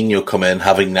of Fabinho come in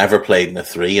having never played in a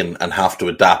 3 and have to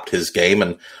adapt his game.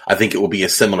 And I think it will be a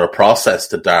similar process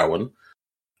to Darwin,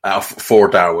 for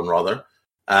Darwin rather.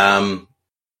 But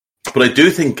I do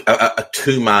think a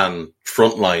 2-man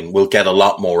front line will get a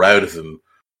lot more out of him,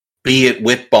 be it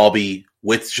with Bobby,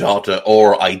 with Jota,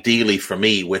 or ideally for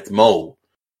me, with Mo.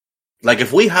 Like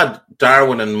if we had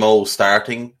Darwin and Mo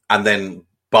starting and then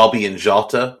Bobby and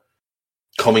Jota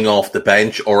coming off the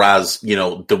bench, or as,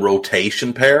 the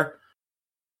rotation pair,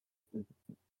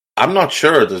 I'm not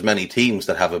sure there's many teams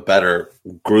that have a better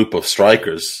group of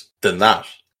strikers than that.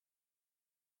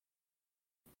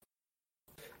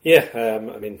 Yeah,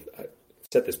 I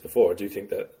said this before, I do think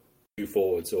that 2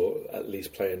 forwards, or at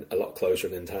least playing a lot closer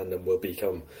and in tandem, will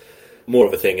become more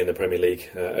of a thing in the Premier League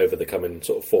over the coming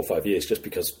sort of 4 or 5 years, just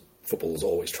because football is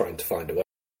always trying to find a way,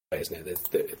 isn't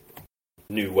it?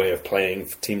 new way of playing.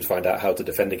 Teams find out how to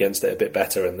defend against it a bit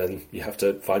better, and then you have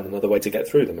to find another way to get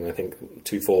through them. And I think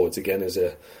 2 forwards again is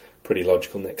a pretty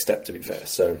logical next step, to be fair.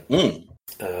 So,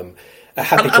 a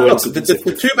happy coincidence. Look,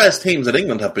 the 2 best teams in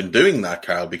England have been doing that,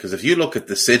 Carl, because if you look at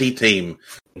the City team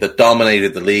that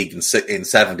dominated the league in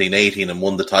 17-18 and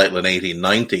won the title in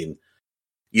 18-19,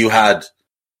 you had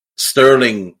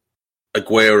Sterling,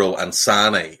 Aguero and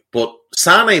Sané, but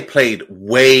Sané played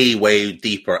way, way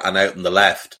deeper and out in the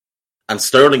left, and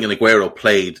Sterling and Aguero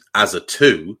played as a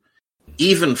 2.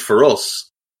 Even for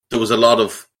us, there was a lot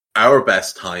of our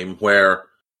best time where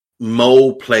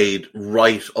Mo played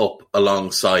right up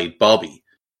alongside Bobby,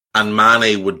 and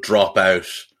Mane would drop out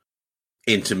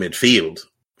into midfield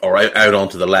or out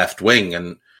onto the left wing,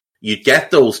 and you'd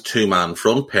get those 2-man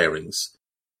front pairings.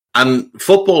 And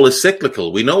football is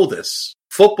cyclical. We know this.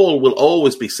 Football will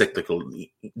always be cyclical.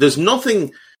 There's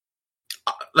nothing...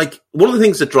 Like, one of the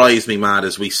things that drives me mad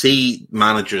is we see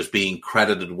managers being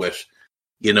credited with,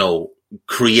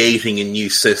 creating a new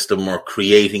system or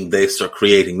creating this or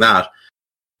creating that.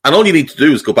 And all you need to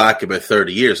do is go back about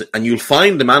 30 years and you'll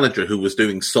find a manager who was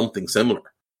doing something similar.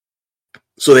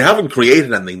 So they haven't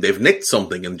created anything. They've nicked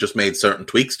something and just made certain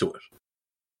tweaks to it.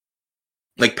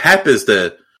 Like Pep is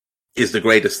the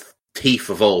greatest thief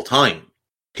of all time.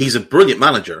 He's a brilliant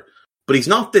manager, but he's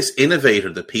not this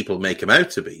innovator that people make him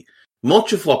out to be.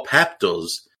 Much of what Pep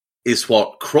does is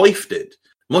what Cruyff did.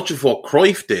 Much of what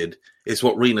Cruyff did is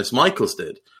what Rinus Michels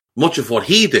did. Much of what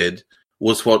he did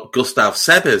was what Gustav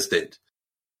Sebes did.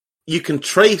 You can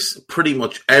trace pretty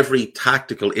much every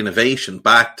tactical innovation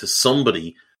back to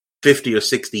somebody 50 or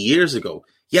 60 years ago.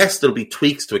 Yes, there'll be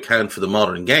tweaks to account for the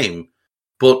modern game,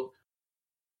 but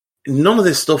none of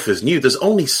this stuff is new. There's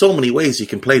only so many ways you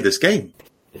can play this game.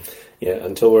 Yeah,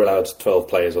 until we're allowed 12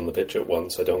 players on the pitch at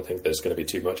once, I don't think there's going to be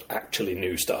too much actually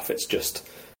new stuff. It's just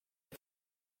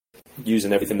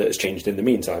using everything that has changed in the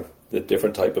meantime. The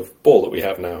different type of ball that we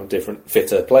have now, different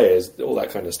fitter players, all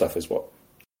that kind of stuff is what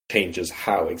changes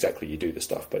how exactly you do the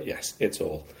stuff. But yes, it's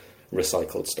all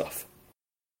recycled stuff.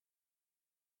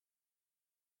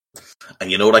 And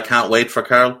you know what I can't wait for,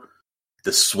 Carl?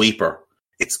 The sweeper.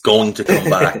 It's going to come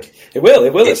back. It will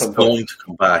It's at some point. going to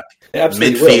come back.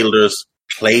 Midfielders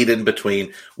played in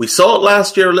between. We saw it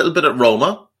last year a little bit at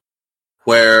Roma,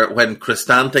 when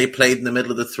Cristante played in the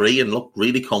middle of the 3 and looked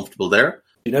really comfortable there.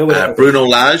 Bruno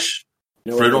Lage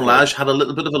had a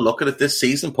little bit of a look at it this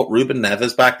season, put Ruben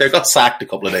Neves back there, got sacked a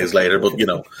couple of days later, but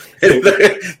they're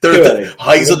the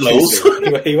highs and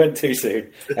lows. He went too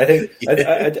soon. I think,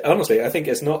 honestly, I think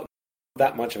it's not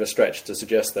that much of a stretch to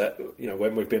suggest that,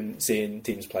 when we've been seeing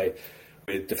teams play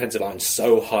with defensive lines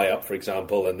so high up, for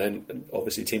example, and then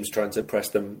obviously teams trying to press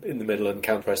them in the middle and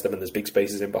counter-press them and there's big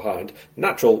spaces in behind,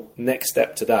 natural next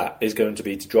step to that is going to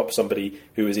be to drop somebody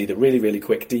who is either really, really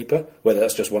quick deeper, whether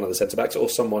that's just one of the centre-backs, or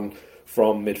someone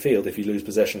from midfield, if you lose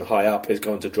possession high up, is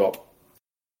going to drop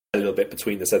a little bit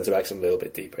between the centre-backs and a little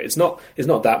bit deeper. It's not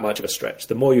that much of a stretch.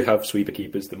 The more you have sweeper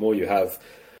keepers, the more you have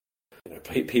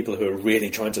people who are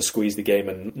really trying to squeeze the game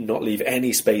and not leave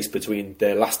any space between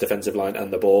their last defensive line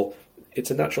and the ball,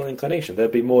 it's a natural inclination.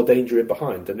 There'll be more danger in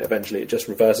behind, and eventually it just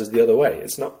reverses the other way.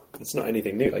 It's not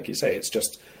anything new, like you say. It's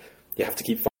just you have to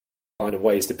keep finding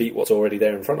ways to beat what's already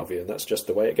there in front of you, and that's just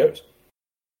the way it goes.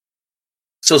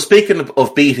 So speaking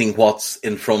of beating what's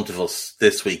in front of us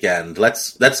this weekend,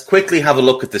 let's quickly have a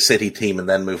look at the City team and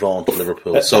then move on to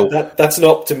Liverpool. That's an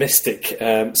optimistic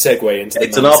segue into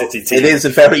the Man City team. It is a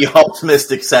very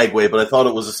optimistic segue, but I thought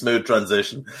it was a smooth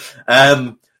transition.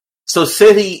 So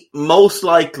City, most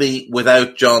likely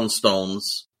without John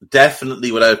Stones,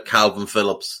 definitely without Calvin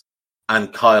Phillips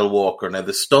and Kyle Walker. Now,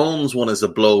 the Stones one is a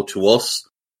blow to us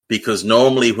because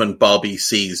normally when Bobby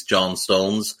sees John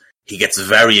Stones, he gets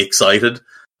very excited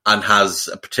and has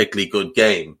a particularly good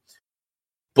game.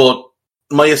 But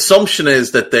my assumption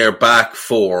is that their back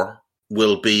 4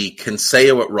 will be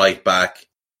Cancelo at right back,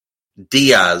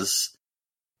 Diaz,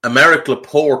 Aymeric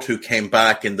Laporte, who came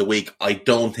back in the week, I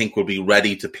don't think will be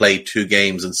ready to play 2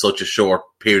 games in such a short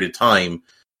period of time.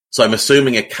 So I'm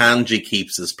assuming Akanji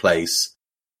keeps his place,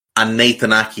 and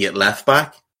Nathan Ake at left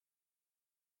back.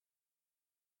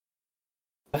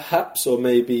 Perhaps, or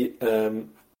maybe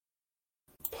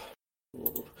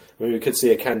we could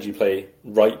see Akanji play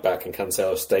right back and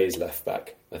Cancelo stays left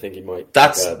back. I think he might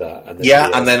prefer that.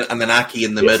 And then and then Ake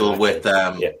in the middle with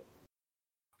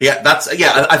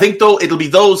I think though it'll be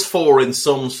those 4 in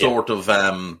some sort of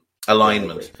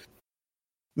alignment.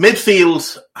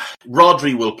 Midfield,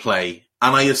 Rodri will play,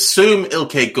 and I assume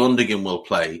Ilkay Gundogan will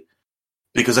play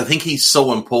because I think he's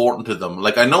so important to them.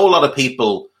 Like, I know a lot of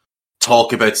people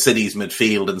talk about City's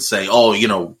midfield and say,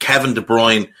 Kevin De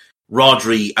Bruyne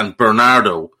Rodri and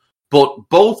Bernardo, but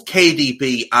both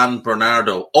KDB and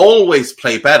Bernardo always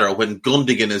play better when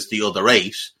Gundogan is the other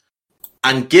 8.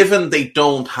 And given they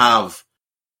don't have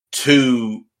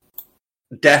two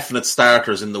definite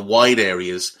starters in the wide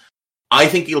areas, I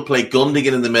think he'll play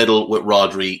Gundogan in the middle with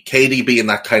Rodri, KDB in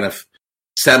that kind of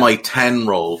semi-10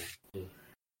 role,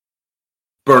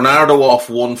 Bernardo off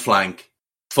one flank,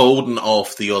 Foden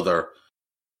off the other,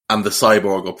 and the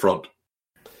cyborg up front.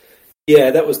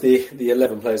 Yeah, that was the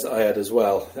 11 players that I had as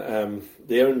well.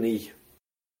 The only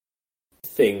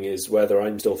thing is whether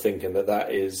I'm still thinking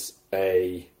that is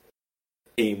a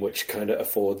team which kind of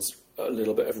affords a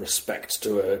little bit of respect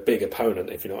to a big opponent,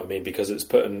 if you know what I mean, because it's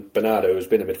putting Bernardo, who's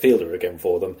been a midfielder again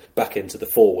for them, back into the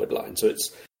forward line. So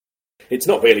it's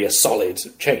not really a solid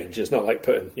change. It's not like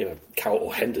putting, Cal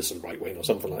or Henderson right wing or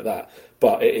something like that.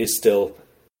 But it is still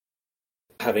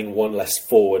having one less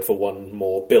forward for one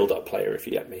more build-up player, if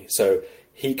you get me. So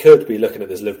he could be looking at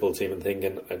this Liverpool team and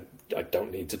thinking, I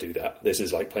don't need to do that. This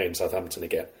is like playing Southampton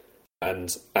again.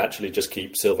 And actually just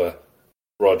keep Silva,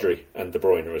 Rodri and De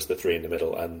Bruyne as the 3 in the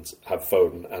middle and have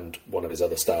Foden and one of his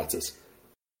other starters.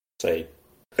 Say,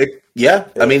 I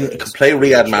mean, you could play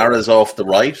Riyad Mahrez off the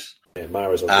right. Yeah,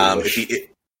 Mahrez on the right.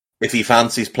 If he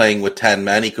fancies playing with 10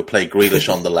 men, he could play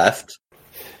Grealish on the left.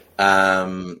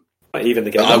 Even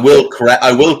the game.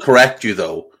 I will correct you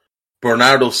though.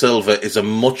 Bernardo Silva is a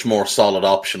much more solid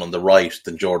option on the right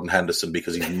than Jordan Henderson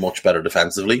because he's much better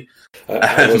defensively.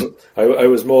 I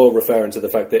was more referring to the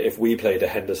fact that if we played a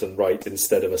Henderson right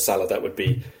instead of a Salah, that would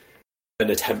be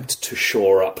an attempt to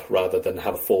shore up rather than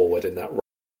have a forward in that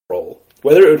role.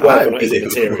 Whether it would work or not is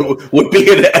immaterial. Would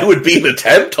be an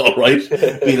attempt, all right.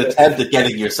 Be an attempt at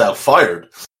getting yourself fired.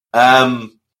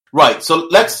 Right, so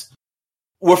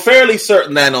we're fairly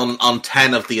certain then on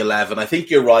 10 of the 11. I think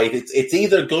you're right. It's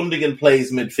either Gundogan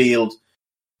plays midfield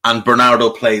and Bernardo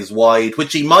plays wide,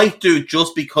 which he might do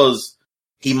just because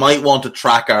he might want to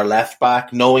track our left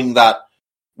back, knowing that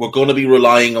we're going to be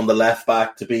relying on the left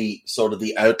back to be sort of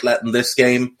the outlet in this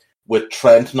game with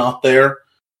Trent not there.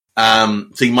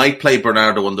 So he might play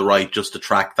Bernardo on the right just to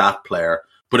track that player.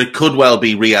 But it could well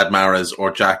be Riyad Mahrez or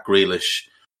Jack Grealish.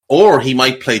 Or he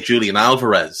might play Julian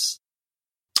Alvarez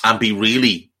and be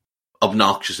really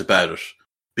obnoxious about it.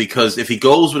 Because if he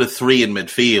goes with a 3 in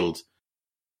midfield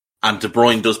and De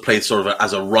Bruyne does play sort of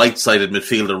as a right-sided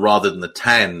midfielder rather than the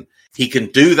 10, he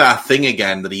can do that thing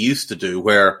again that he used to do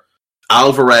where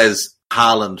Alvarez,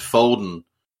 Haaland, Foden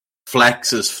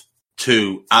flexes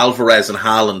to Alvarez and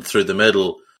Haaland through the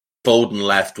middle, Foden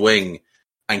left wing,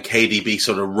 and KDB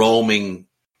sort of roaming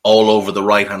all over the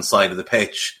right-hand side of the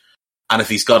pitch. And if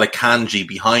he's got a Kanji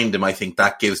behind him, I think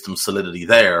that gives them solidity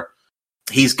there.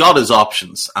 He's got his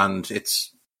options, and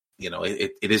it's,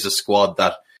 it is a squad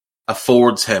that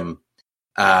affords him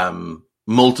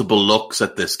multiple looks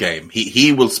at this game.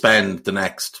 He will spend the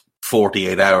next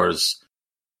 48 hours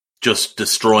just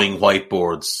destroying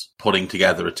whiteboards, putting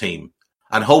together a team.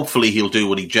 And hopefully he'll do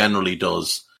what he generally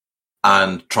does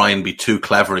and try and be too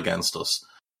clever against us.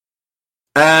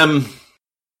 Our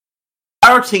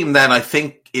team then, I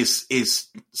think, is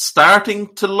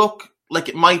starting to look like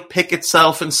it might pick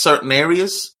itself in certain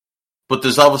areas, but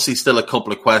there's obviously still a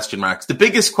couple of question marks. The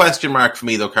biggest question mark for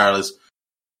me, though, Carl, is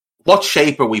what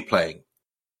shape are we playing?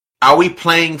 Are we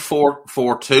playing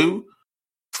 4-4-2,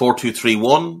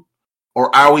 4-2-3-1,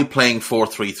 or are we playing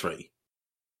 4-3-3? It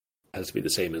has to be the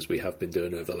same as we have been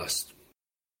doing over the last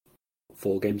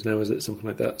 4 games now, is it? Something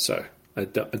like that. So I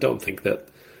don't think that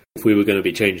if we were going to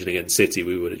be changing against City,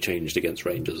 we would have changed against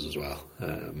Rangers as well.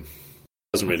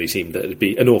 Doesn't really seem that it'd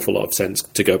be an awful lot of sense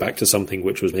to go back to something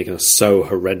which was making us so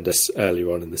horrendous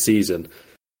earlier on in the season,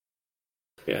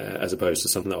 as opposed to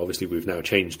something that obviously we've now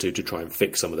changed to try and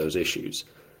fix some of those issues.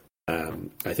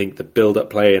 I think the build-up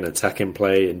play and attacking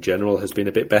play in general has been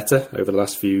a bit better over the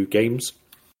last few games.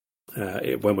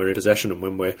 When we're in possession and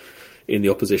when we're in the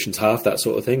opposition's half, that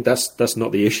sort of thing, that's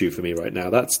not the issue for me right now.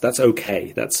 That's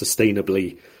okay. That's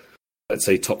sustainably, let's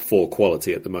say, top 4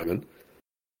 quality at the moment.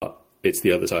 But it's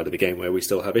the other side of the game where we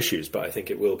still have issues. But I think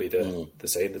it will be the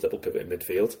same, the double pivot in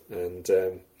midfield,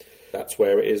 and that's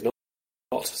where it is not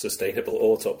sustainable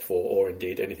or top 4 or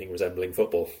indeed anything resembling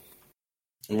football.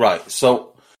 Right.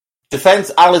 So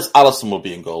defense, Alisson will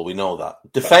be in goal. We know that.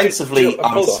 Defensively,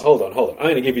 hold on. I'm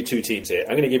going to give you 2 teams here.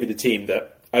 I'm going to give you the team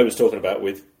that I was talking about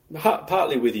with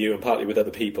partly with you and partly with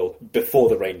other people before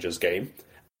the Rangers game,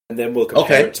 and then we'll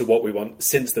compare it to what we want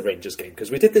since the Rangers game, because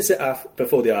we did this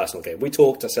before the Arsenal game. We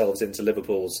talked ourselves into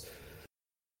Liverpool's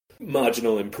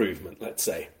marginal improvement, let's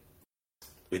say.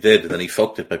 We did, and then he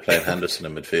fucked it by playing Henderson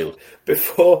in midfield.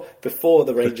 Before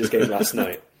the Rangers game last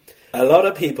night, a lot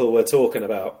of people were talking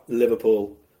about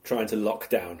Liverpool trying to lock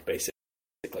down,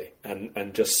 basically,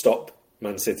 and just stop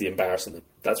Man City embarrassing them.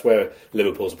 That's where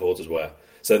Liverpool supporters were.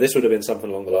 So this would have been something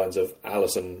along the lines of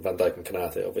Alisson, Van Dijk and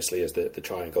Konate, obviously, as the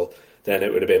triangle. Then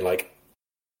it would have been like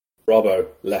Robbo,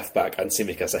 left back, and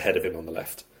Tsimikas ahead of him on the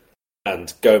left.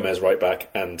 And Gomez, right back,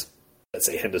 and let's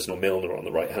say Henderson or Milner on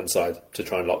the right-hand side to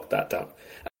try and lock that down.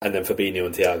 And then Fabinho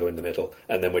and Thiago in the middle,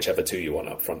 and then whichever two you want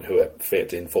up front, who are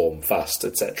fit, in form, fast,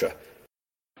 etc.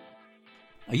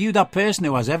 Are you that person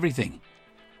who has everything?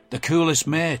 The coolest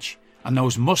merch and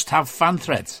those must-have fan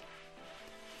threads?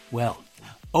 Well,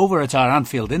 over at our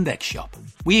Anfield Index shop,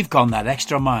 we've gone that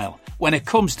extra mile when it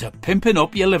comes to pimping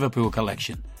up your Liverpool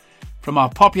collection. From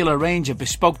our popular range of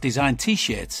bespoke design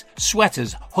t-shirts,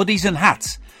 sweaters, hoodies and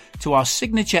hats, to our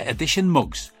signature edition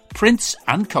mugs, prints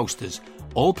and coasters,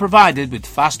 all provided with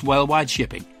fast worldwide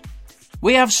shipping.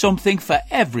 We have something for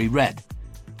every red.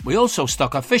 We also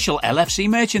stock official LFC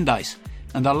merchandise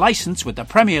and are licensed with the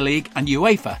Premier League and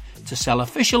UEFA to sell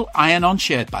official iron-on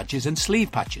shirt badges and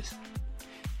sleeve patches.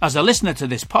 As a listener to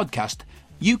this podcast,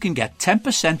 you can get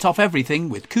 10% off everything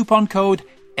with coupon code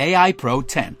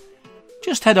AEyePro10.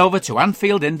 Just head over to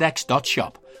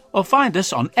AnfieldIndex.shop or find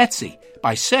us on Etsy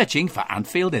by searching for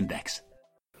Anfield Index.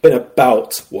 Been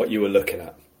about what you were looking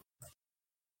at.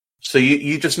 So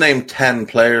you just named 10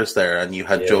 players there, and you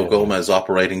had Joe Gomez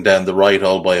operating down the right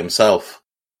all by himself.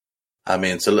 I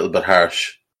mean, it's a little bit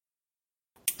harsh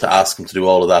to ask him to do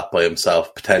all of that by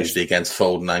himself, potentially against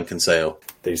Foden and Cancelo.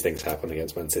 These things happen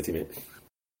against Man City, mate.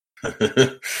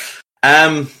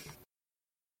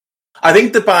 I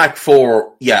think the back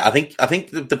four, I think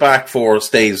the back four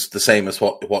stays the same as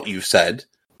what you've said.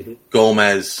 Mm-hmm.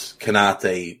 Gomez,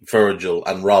 Konate, Virgil,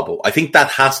 and Robbo. I think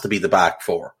that has to be the back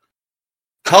four.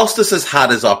 Costas has had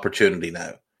his opportunity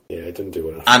now. Yeah, he didn't do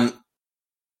enough. And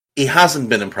he hasn't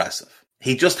been impressive.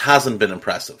 He just hasn't been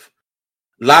impressive.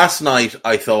 Last night,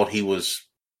 I thought he was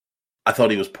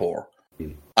poor.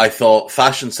 I thought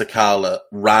Fashion Sakala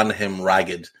ran him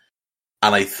ragged,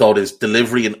 and I thought his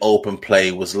delivery and open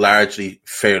play was largely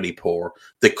fairly poor.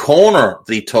 The corner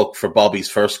that he took for Bobby's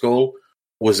first goal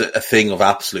was a thing of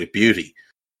absolute beauty.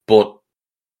 But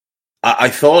I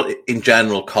thought, in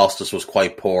general, Costas was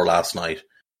quite poor last night.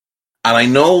 And I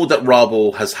know that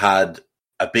Robbo has had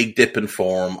a big dip in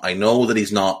form. I know that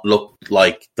he's not looked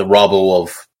like the Robbo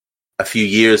of a few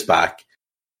years back.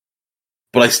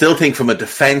 But I still think from a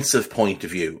defensive point of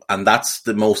view, and that's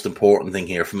the most important thing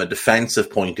here, from a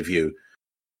defensive point of view,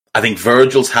 I think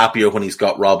Virgil's happier when he's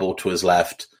got Robbo to his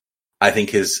left. I think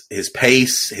his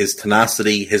pace, his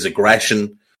tenacity, his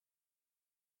aggression,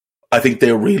 I think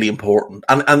they're really important.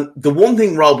 And the one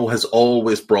thing Robbo has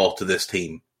always brought to this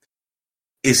team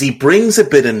is he brings a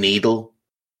bit of needle.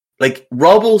 Like,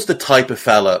 Robbo's the type of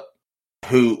fella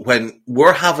who, when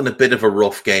we're having a bit of a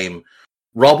rough game,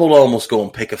 Rob will almost go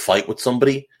and pick a fight with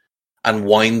somebody and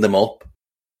wind them up.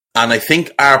 And I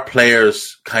think our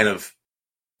players kind of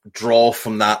draw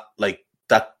from that, like,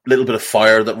 that little bit of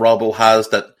fire that Robbo has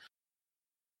that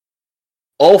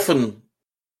often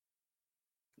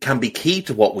can be key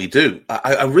to what we do.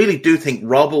 I really do think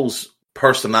Robbo's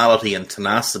personality and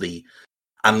tenacity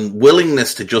and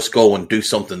willingness to just go and do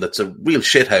something that's a real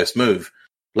shithouse move,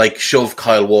 like shove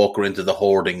Kyle Walker into the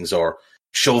hoardings or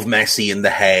shove Messi in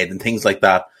the head and things like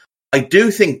that. I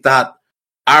do think that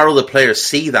our other players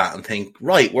see that and think,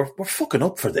 right, we're fucking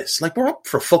up for this. Like, we're up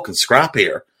for fucking scrap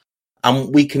here.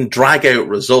 And we can drag out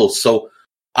results. So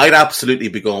I'd absolutely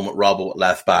be going with Robbo at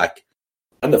left back.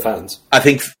 And the fans. I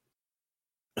think...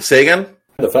 Say again?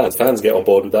 The fans get on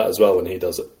board with that as well when he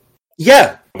does it.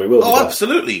 Yeah. We will. Oh,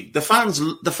 absolutely. The fans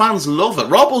love it.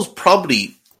 Robbo's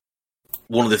probably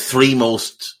one of the three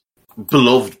most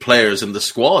beloved players in the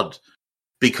squad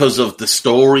because of the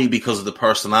story, because of the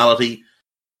personality.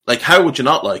 Like, how would you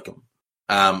not like him?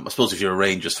 I suppose if you're a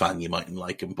Rangers fan, you mightn't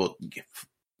like him, but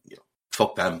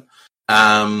fuck them.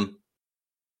 The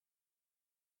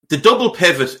double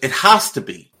pivot, it has to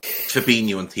be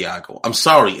Fabinho and Thiago. I'm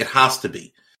sorry, it has to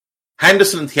be.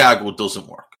 Henderson and Thiago doesn't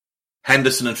work.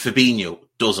 Henderson and Fabinho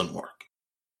doesn't work.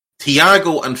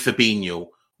 Thiago and Fabinho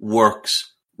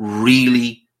works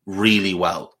really, really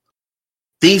well.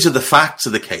 These are the facts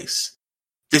of the case.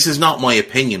 This is not my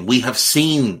opinion. We have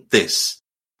seen this.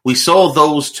 We saw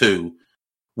those two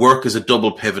work as a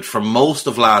double pivot for most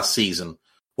of last season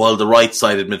while the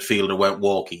right-sided midfielder went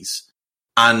walkies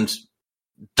and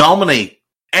dominate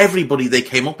everybody they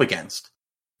came up against.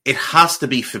 It has to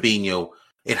be Fabinho.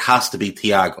 It has to be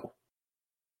Thiago.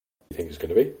 You think it's going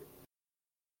to be?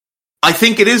 I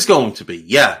think it is going to be,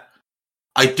 yeah.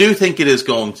 I do think it is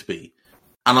going to be.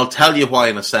 And I'll tell you why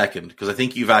in a second, because I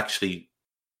think you've actually...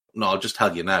 No, I'll just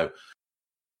tell you now.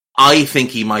 I think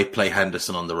he might play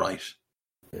Henderson on the right.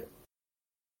 Yeah.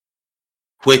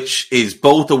 Which is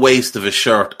both a waste of a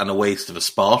shirt and a waste of a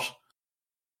spot.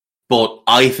 But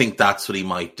I think that's what he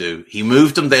might do. He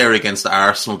moved him there against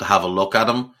Arsenal to have a look at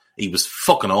him. He was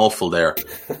fucking awful there.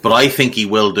 But I think he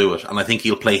will do it. And I think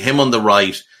he'll play him on the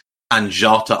right and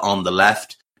Jota on the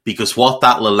left. Because what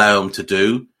that'll allow him to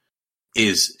do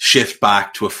is shift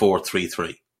back to a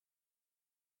 4-3-3.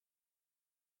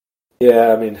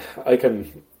 Yeah, I mean,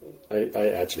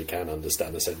 I actually can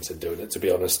understand the sense in doing it, to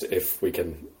be honest, if we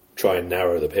can try and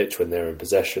narrow the pitch when they're in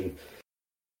possession.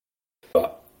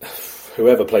 But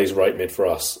whoever plays right mid for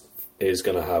us is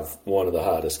going to have one of the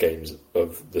hardest games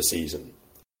of the season.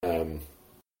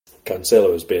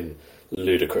 Cancelo has been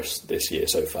ludicrous this year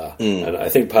so far. And I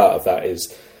think part of that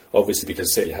is obviously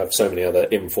because City have so many other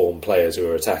informed players who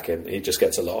are attacking. He just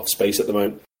gets a lot of space at the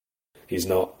moment. He's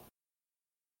not,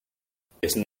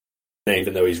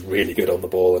 even though he's really good on the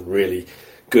ball and really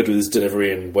good with his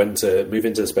delivery and when to move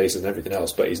into the space and everything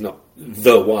else, but he's not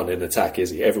the one in attack, is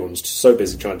he? Everyone's so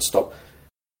busy trying to stop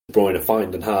De Bruyne,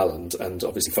 finding Haaland, and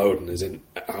obviously Foden is in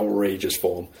outrageous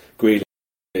form.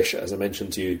 Grealish, as I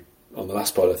mentioned to you on the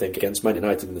last pod, I think, against Man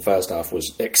United in the first half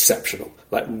was exceptional.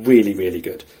 Like, really, really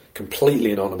good.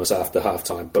 Completely anonymous after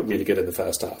half-time, but really good in the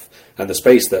first half. And the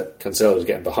space that Cancelo is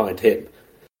getting behind him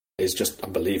is just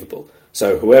unbelievable.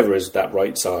 So whoever is that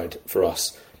right side for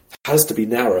us has to be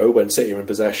narrow when City are in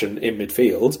possession in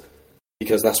midfield,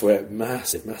 because that's where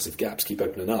massive, massive gaps keep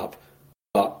opening up.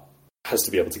 But has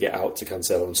to be able to get out to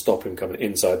Cancelo and stop him coming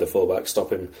inside the fullback,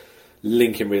 stop him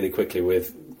linking really quickly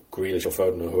with Grealish or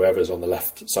Foden or whoever's on the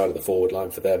left side of the forward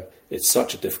line for them. It's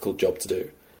such a difficult job to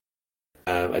do.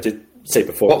 I did say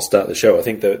before at the start of the show, I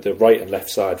think the right and left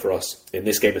side for us, in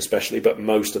this game especially, but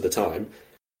most of the time,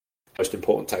 most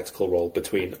important tactical role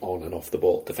between on and off the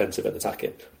ball, defensive and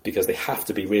attacking, because they have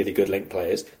to be really good link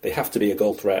players. They have to be a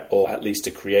goal threat, or at least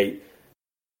to create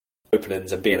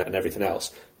openings and being at and everything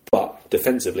else. But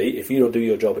defensively, if you don't do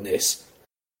your job in this,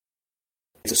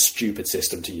 it's a stupid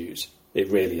system to use. It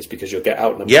really is, because you'll get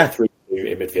out number 3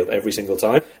 in midfield every single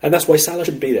time, and that's why Salah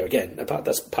shouldn't be there again.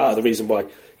 That's part of the reason why,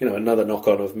 another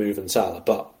knock-on of moving Salah.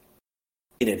 But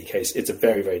in any case, it's a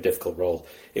very, very difficult role.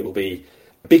 It will be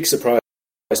a big surprise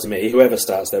to me, whoever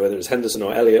starts there, whether it's Henderson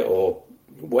or Elliott or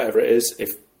whatever it is,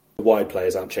 if the wide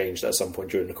players aren't changed at some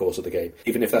point during the course of the game.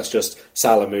 Even if that's just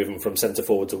Salah moving from centre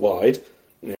forward to wide,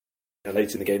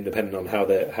 late in the game, depending on how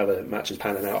the match is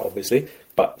panning out, obviously.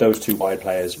 But those two wide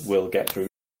players will get through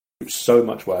so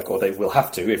much work, or they will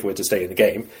have to, if we're to stay in the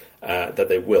game, that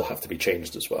they will have to be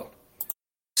changed as well.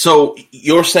 So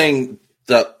you're saying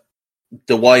that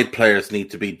the wide players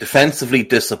need to be defensively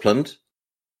disciplined,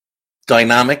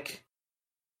 dynamic,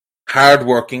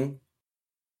 hard-working,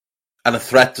 and a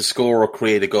threat to score or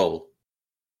create a goal.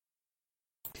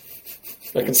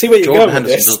 I can see where you're going with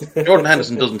this. Jordan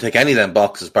Henderson doesn't tick any of them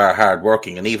boxes bar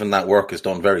hard-working, and even that work is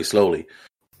done very slowly.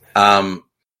 An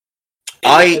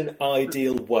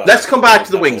ideal world. Let's come back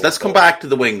to the wings. Let's come back to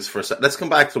the wings for a sec. Let's come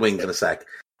back to the wings in a sec.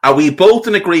 Are we both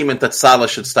in agreement that Salah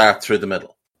should start through the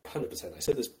middle? 100%. I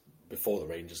said this before the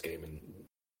Rangers game, and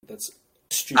that's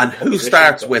stupid. And who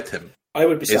starts with him? I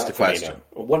would be starting Firmino.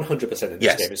 100% in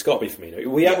this game. It's got to be Firmino.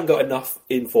 We haven't got enough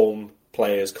informed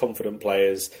players, confident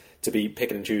players, to be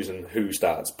picking and choosing who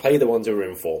starts. Play the ones who are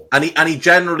in form. And he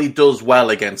generally does well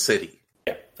against City.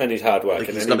 Yeah, and he's hard work.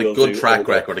 He's got a good track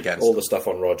record against all the stuff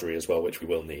on Rodri as well, which we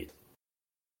will need.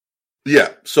 Yeah,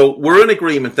 so we're in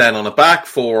agreement then on a back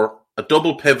four, a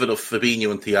double pivot of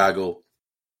Fabinho and Thiago,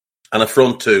 and a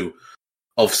front two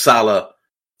of Salah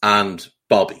and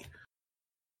Bobby.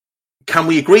 Can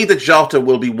we agree that Jota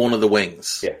will be one of the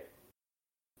wings? Yeah.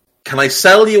 Can I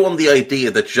sell you on the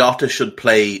idea that Jota should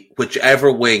play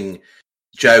whichever wing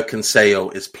João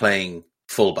Cancelo is playing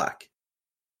fullback?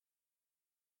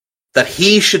 That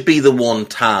he should be the one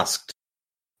tasked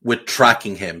with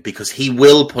tracking him, because he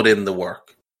will put in the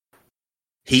work.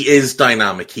 He is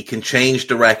dynamic. He can change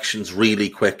directions really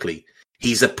quickly.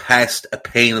 He's a pest, a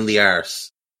pain in the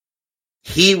arse.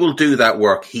 He will do that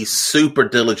work. He's super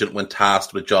diligent when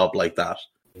tasked with a job like that.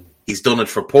 He's done it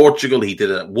for Portugal. He did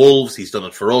it at Wolves. He's done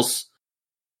it for us.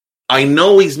 I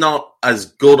know he's not as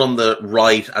good on the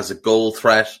right as a goal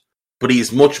threat, but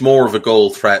he's much more of a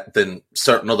goal threat than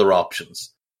certain other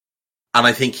options. And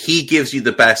I think he gives you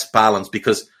the best balance,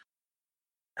 because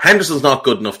Henderson's not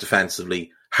good enough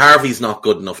defensively. Harvey's not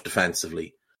good enough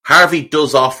defensively. Harvey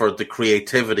does offer the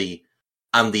creativity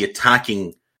and the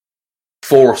attacking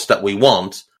force that we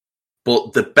want,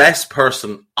 but the best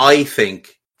person, I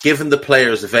think, given the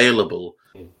players available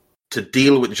to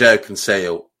deal with João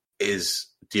Cancelo, is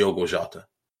Diogo Jota.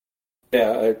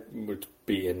 Yeah, I would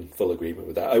be in full agreement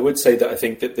with that. I would say that I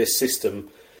think that this system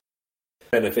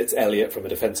benefits Elliott from a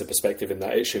defensive perspective in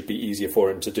that it should be easier for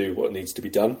him to do what needs to be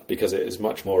done, because it is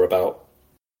much more about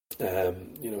a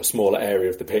smaller area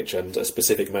of the pitch and a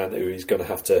specific man who he's going to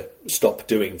have to stop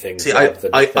doing things. See,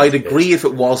 I'd agree if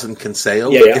it wasn't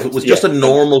Cancelo. If it was just a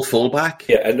normal fullback.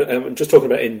 Yeah, and I'm just talking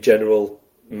about in general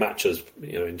matches,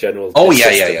 in general.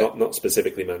 Not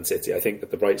specifically Man City. I think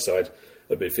that the right side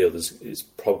of midfield is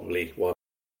probably one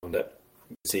that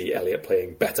we see Elliott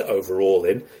playing better overall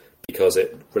in, because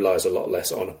it relies a lot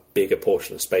less on a bigger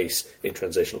portion of space in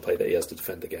transitional play that he has to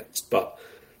defend against. But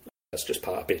that's just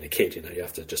part of being a kid, you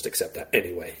have to just accept that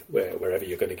anyway, wherever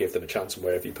you're going to give them a chance and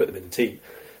wherever you put them in the team.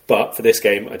 But for this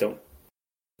game, I don't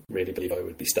really believe I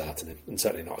would be starting him, and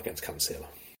certainly not against Cancelo.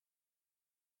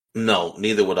 No,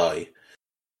 neither would I.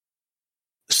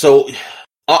 So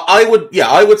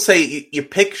I would say you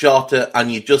pick Jota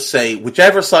and you just say,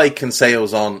 whichever side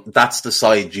Cancelo's on, that's the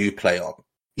side you play on.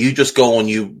 You just go and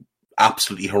you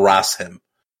absolutely harass him.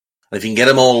 And if you can get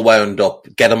him all wound up,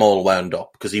 get him all wound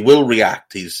up, because he will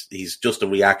react. He's just a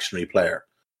reactionary player.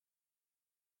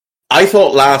 I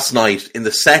thought last night in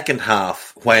the second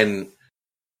half, when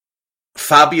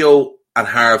Fabio and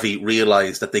Harvey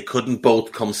realised that they couldn't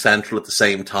both come central at the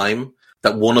same time,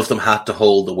 that one of them had to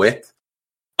hold the width,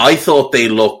 I thought they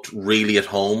looked really at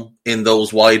home in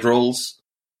those wide roles.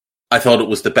 I thought it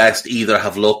was the best either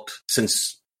have looked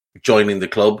since joining the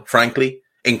club, frankly,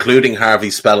 including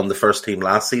Harvey's spell in the first team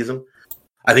last season.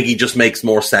 I think he just makes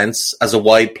more sense as a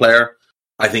wide player.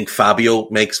 I think Fabio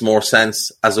makes more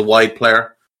sense as a wide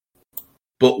player.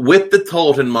 But with the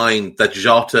thought in mind that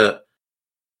Jota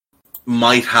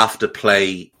might have to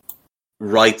play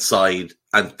right side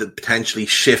and potentially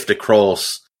shift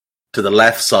across to the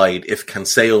left side if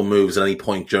Cancelo moves at any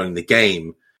point during the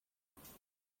game,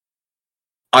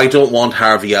 I don't want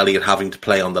Harvey Elliott having to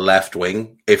play on the left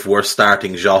wing if we're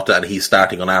starting Jota and he's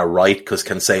starting on our right because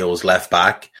Cancelo's left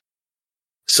back.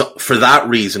 So for that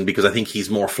reason, because I think he's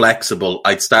more flexible,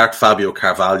 I'd start Fabio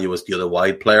Carvalho as the other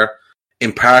wide player,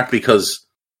 in part because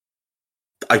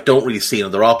I don't really see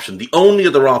another option. The only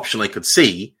other option I could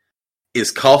see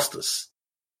is Costas.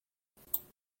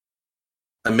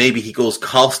 And maybe he goes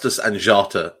Costas and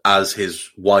Jota as his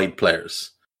wide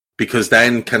players, because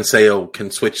then Cancelo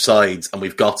can switch sides and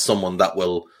we've got someone that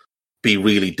will be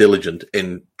really diligent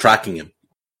in tracking him.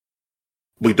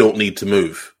 We don't need to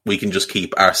move. We can just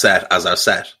keep our set as our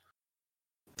set.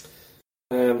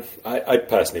 I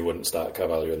personally wouldn't start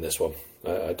Carvalho in this one.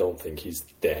 I don't think he's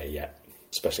there yet,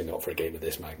 especially not for a game of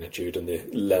this magnitude and the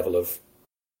level of...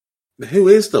 Who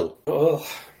is, though? Oh,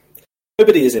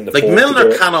 nobody is in the... Like,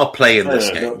 Milner cannot play in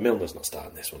this game. No, Milner's not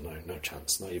starting this one. No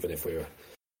chance. Not even if we were...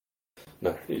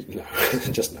 No,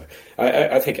 just no.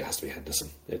 I think it has to be Henderson.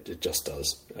 It just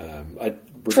does.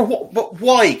 For what? But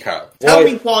why, Carl? Tell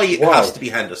me why it has to be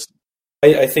Henderson.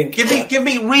 I think... Give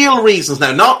me real reasons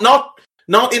now.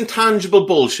 Not intangible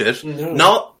bullshit. No.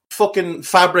 Not fucking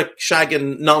fabric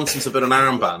shagging nonsense about an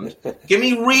armband. Give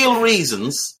me real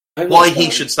reasons why he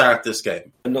should start this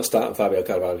game. I'm not starting Fabio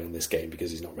Carvalho in this game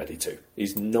because he's not ready to.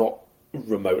 He's not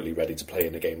remotely ready to play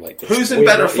in a game like this. Who's in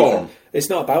better form? It's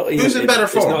not about... Who's in better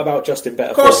form? It's not about just in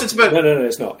better form. Of course it's about... No,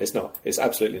 it's not. It's not. It's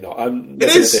absolutely not. I'm looking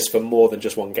at this for more than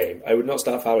just one game. I would not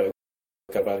start Fabio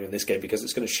Carvalho in this game because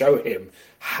it's going to show him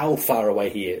how far away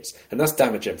he is. And that's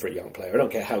damaging for a young player. I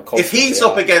don't care how confident if he's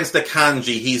up against the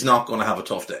Kanji, he's not going to have a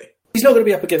tough day. He's not going to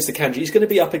be up against the Kanji. He's going to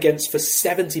be up against, for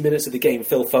 70 minutes of the game,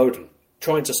 Phil Foden,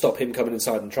 trying to stop him coming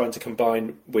inside and trying to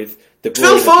combine with the...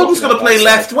 Phil Foden's going to play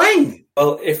left wing!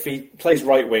 Well, if he plays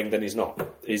right wing, then he's not.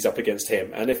 He's up against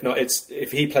him. And if not,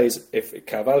 if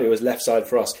Carvalho is left side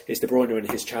for us, it's De Bruyne in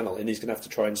his channel, and he's going to have to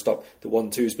try and stop the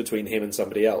 1-2s between him and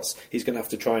somebody else. He's going to have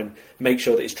to try and make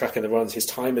sure that he's tracking the runs. His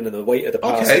timing and the weight of the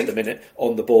pass at the minute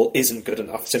on the ball isn't good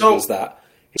enough. Simple as that.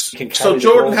 So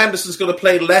Jordan Henderson's going to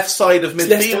play left side of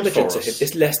midfield for us.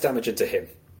 It's less damaging to him.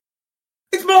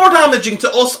 It's more damaging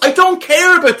to us. I don't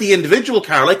care about the individual,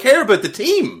 Carl. I care about the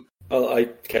team. Well, I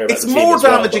care about it's more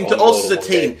damaging to us as a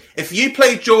team. If you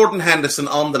play Jordan Henderson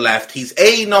on the left, he's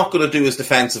A, not going to do his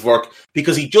defensive work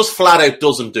because he just flat out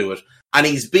doesn't do it. And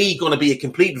he's B, going to be a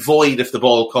complete void if the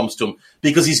ball comes to him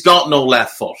because he's got no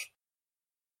left foot.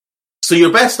 So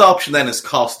your best option then is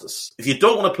Costas. If you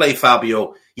don't want to play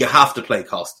Fabio, you have to play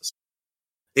Costas.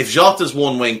 If Jota's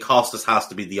one wing, Costas has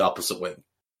to be the opposite wing.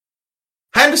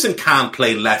 Henderson can't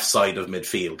play left side of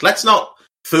midfield. Let's not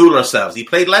fool ourselves. He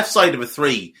played left side of a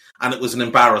 3 and it was an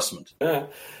embarrassment. I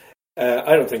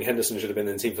don't think Henderson should have been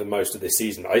in the team for most of this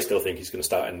season. I still think he's going to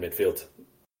start in midfield,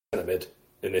 centre mid,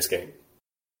 in this game.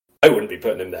 I wouldn't be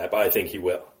putting him there, but I think he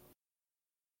will.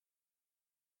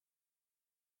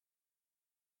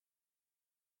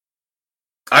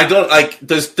 I don't like.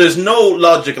 There's no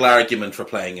logical argument for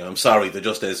playing him. I'm sorry, there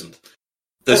just isn't.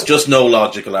 There's just no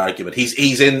logical argument.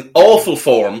 He's in awful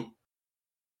form.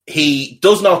 He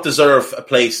does not deserve a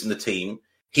place in the team.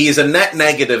 He is a net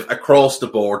negative across the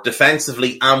board,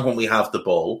 defensively and when we have the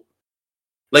ball.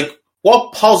 Like,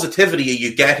 what positivity are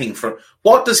you getting from?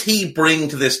 What does he bring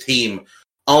to this team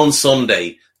on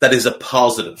Sunday that is a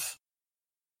positive?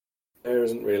 There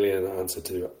isn't really an answer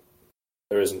to it.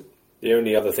 There isn't. The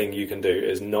only other thing you can do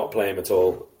is not play him at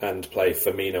all and play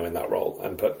Firmino in that role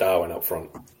and put Darwin up front.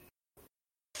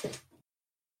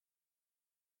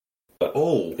 But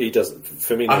he doesn't.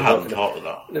 I hadn't thought of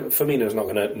that. Firmino's not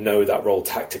going to know that role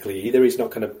tactically either. He's not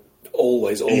going to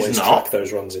always track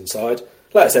those runs inside.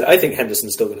 Like I said, I think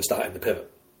Henderson's still going to start in the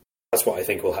pivot. That's what I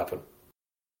think will happen.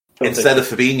 Instead of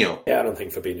Fabinho? Yeah, I don't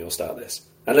think Fabinho will start this.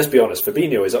 And let's be honest,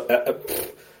 Fabinho is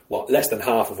less than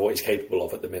half of what he's capable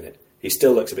of at the minute. He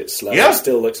still looks a bit slow. Yeah. He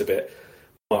still looks a bit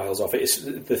miles off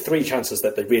it. The 3 chances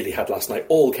that they really had last night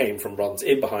all came from runs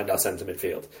in behind our centre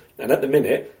midfield. And at the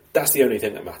minute, that's the only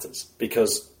thing that matters.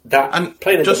 Because that... And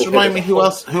just remind me who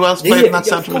else played in that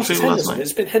centre midfield last night?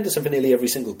 It's been Henderson for nearly every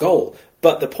single goal.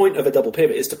 But the point of a double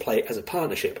pivot is to play as a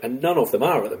partnership. And none of them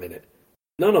are at the minute.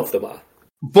 None of them are.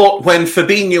 But when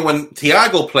Fabinho and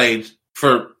Thiago played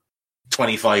for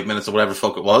 25 minutes or whatever the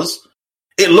fuck it was,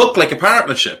 it looked like a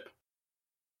partnership.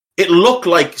 It looked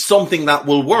like something that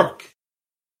will work.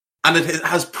 And it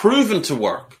has proven to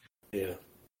work. Yeah.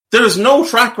 There is no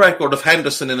track record of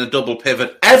Henderson in a double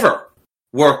pivot ever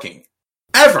working.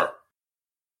 Ever.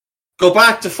 Go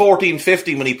back to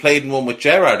 14-15 when he played in one with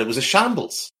Gerrard. It was a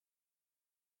shambles.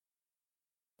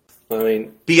 I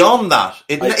mean... Beyond that,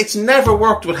 it's never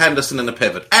worked with Henderson in a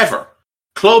pivot. Ever.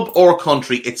 Club or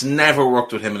country, it's never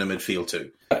worked with him in a midfield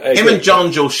too. Him and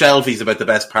John Joe Shelby's about the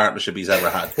best partnership he's ever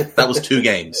had. That was 2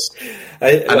 games.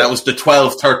 That was the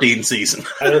 12-13 season.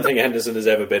 I don't think Henderson has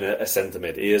ever been a centre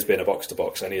mid. He has been a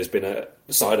box-to-box, and he has been a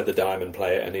side of the diamond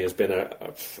player, and he has been a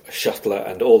shuttler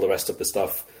and all the rest of the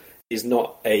stuff. He's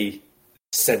not a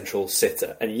central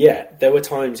sitter. And yet, there were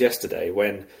times yesterday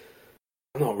when,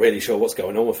 I'm not really sure what's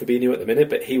going on with Fabinho at the minute,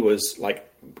 but he was like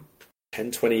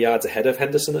 10, 20 yards ahead of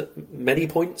Henderson at many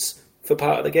points for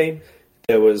part of the game.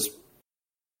 There was,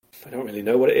 I don't really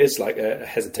know what it is, like a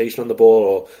hesitation on the ball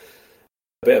or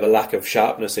a bit of a lack of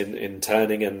sharpness in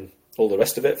turning and all the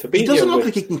rest of it. Fabinho, he doesn't look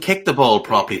like he can kick the ball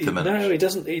properly at the minute. No, he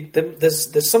doesn't.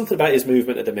 There's something about his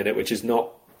movement at the minute which is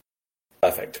not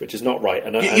perfect, which is not right.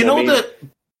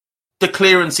 The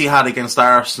clearance he had against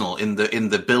Arsenal in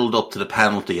the build up to the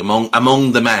penalty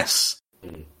among the mess.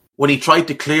 When he tried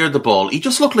to clear the ball, he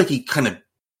just looked like he kind of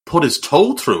put his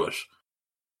toe through it.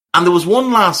 And there was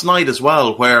one last night as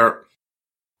well where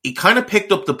he kind of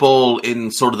picked up the ball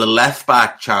in sort of the left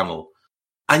back channel,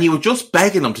 and you were just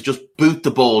begging him to just boot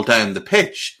the ball down the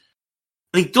pitch.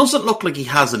 And he doesn't look like he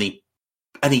has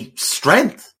any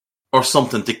strength or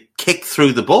something to kick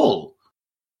through the ball.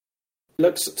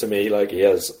 Looks to me like he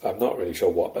has, I'm not really sure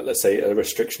what, but let's say a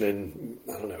restriction in,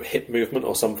 I don't know, hip movement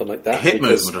or something like that.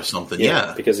 Movement or something,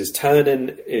 yeah. Because his turning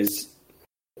is,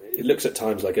 it looks at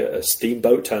times like a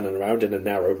steamboat turning around in a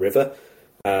narrow river.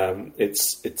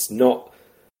 It's not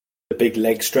the big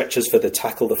leg stretches for the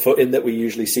tackle the foot in that we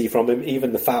usually see from him.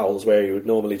 Even the fouls where he would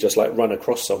normally just like run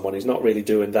across someone, he's not really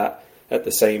doing that at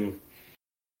the same,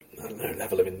 I don't know,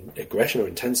 level of aggression or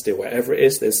intensity or whatever it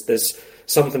is. There's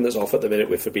something that's off at the minute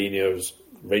with Fabinho's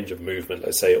range of movement,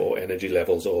 let's say, or energy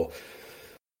levels or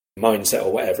mindset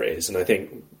or whatever it is. And I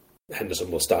think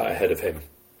Henderson will start ahead of him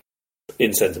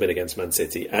in centre mid against Man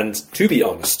City. And to be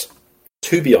honest,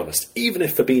 even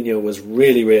if Fabinho was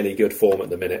really, really good form at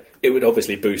the minute, it would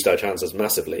obviously boost our chances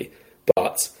massively.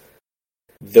 But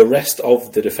the rest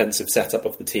of the defensive setup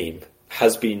of the team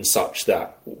has been such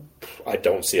that I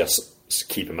don't see us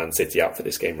keeping Man City out for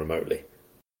this game remotely.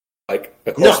 Like,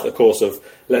 across the course of,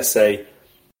 let's say,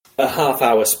 a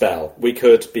half-hour spell, we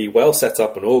could be well set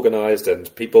up and organised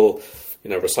and people,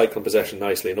 recycling possession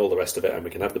nicely and all the rest of it, and we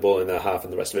can have the ball in their half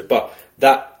and the rest of it. But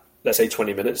that, let's say,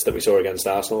 20 minutes that we saw against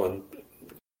Arsenal and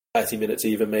 30 minutes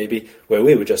even maybe, where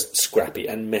we were just scrappy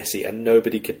and messy and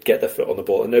nobody could get their foot on the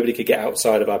ball and nobody could get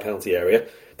outside of our penalty area,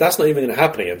 that's not even going to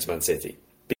happen against Man City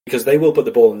because they will put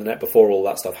the ball in the net before all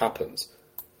that stuff happens.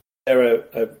 They're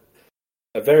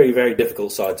a very, very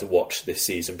difficult side to watch this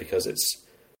season because it's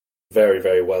very,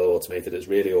 very well automated, it's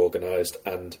really organised,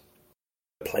 and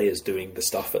the players doing the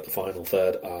stuff at the final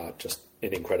third are just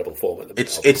in incredible form at the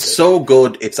minute. It's so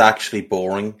good, it's actually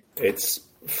boring. It's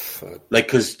like,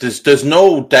 because there's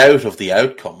no doubt of the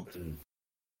outcome.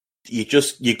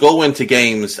 You go into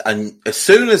games, and as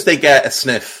soon as they get a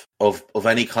sniff of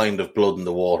any kind of blood in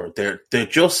the water, they're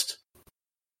just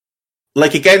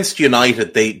like against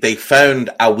United, they found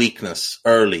a weakness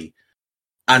early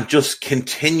and just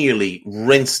continually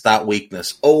rinsed that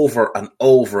weakness over and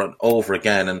over and over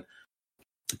again. And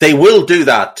they will do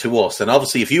that to us. And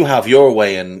obviously, if you have your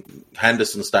way and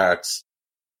Henderson starts,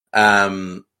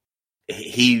 that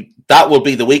will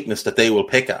be the weakness that they will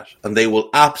pick at, and they will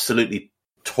absolutely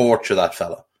torture that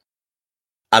fella.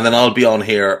 And then I'll be on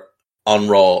here on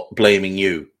Raw blaming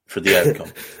you for the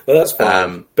outcome. Well, that's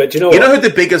fine. But you know who the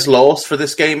biggest loss for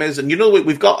this game is? And you know,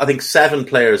 we've got, I think, 7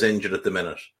 players injured at the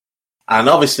minute. And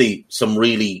obviously some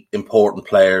really important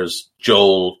players,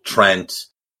 Joel, Trent,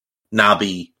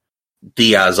 Naby,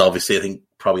 Diaz, obviously, I think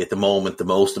probably at the moment the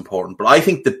most important. But I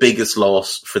think the biggest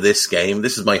loss for this game,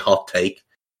 this is my hot take,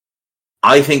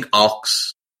 I think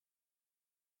Ox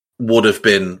would have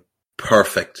been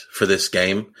perfect for this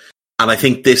game. And I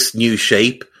think this new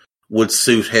shape would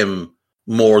suit him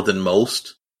more than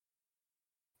most,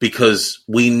 because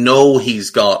we know he's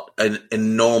got an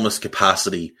enormous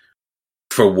capacity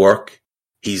for work.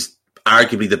 He's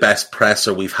arguably the best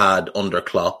presser we've had under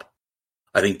Klopp.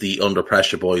 I think the under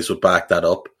pressure boys would back that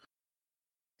up.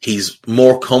 He's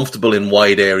more comfortable in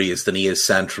wide areas than he is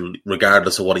central,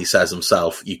 regardless of what he says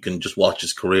himself. You can just watch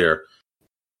his career.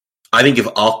 I think if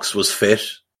Ox was fit,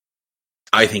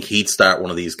 I think he'd start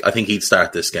one of these. I think he'd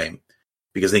start this game,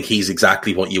 because I think he's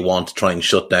exactly what you want to try and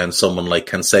shut down someone like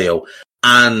Cancelo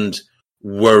and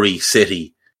worry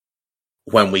City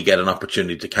when we get an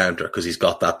opportunity to counter, because he's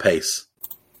got that pace.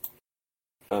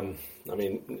 I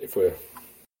mean, if we're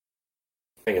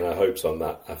hanging our hopes on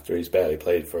that after he's barely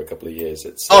played for a couple of years,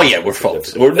 it's... we're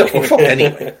fucked. We're fucked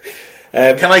anyway.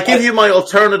 Can I give you my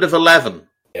alternative 11?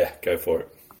 Yeah, go for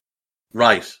it.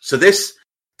 Right. So this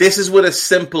is with a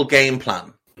simple game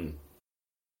plan.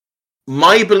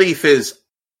 My belief is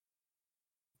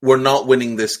we're not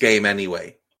winning this game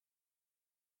anyway.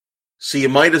 So you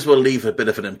might as well leave a bit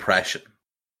of an impression.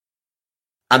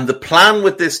 And the plan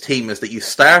with this team is that you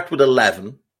start with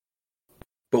 11,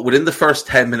 but within the first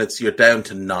 10 minutes, you're down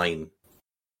to 9.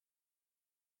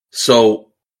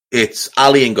 So it's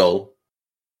Ali in goal,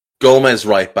 Gomez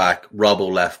right back,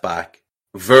 Robbo left back,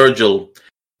 Virgil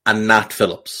and Nat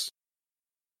Phillips.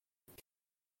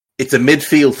 It's a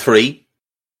midfield 3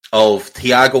 of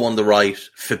Thiago on the right,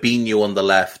 Fabinho on the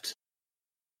left,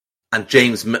 and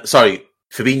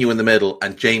Fabinho in the middle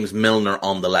and James Milner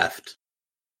on the left.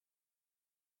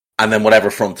 And then whatever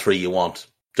front 3 you want.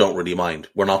 Don't really mind.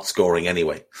 We're not scoring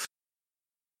anyway.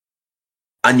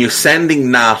 And you're sending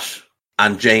Nat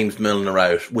and James Milner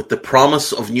out with the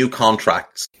promise of new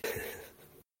contracts,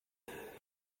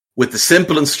 with the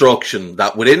simple instruction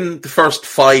that within the first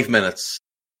 5 minutes,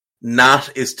 Nat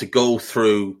is to go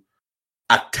through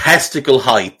at testicle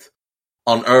height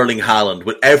on Erling Haaland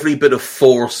with every bit of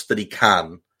force that he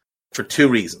can, for 2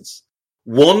 reasons.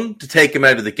 1, to take him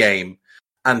out of the game,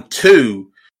 and 2,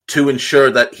 to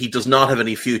ensure that he does not have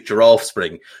any future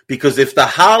offspring. Because if the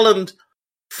Haaland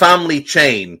family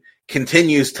chain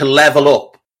continues to level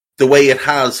up the way it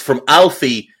has from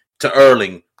Alfie to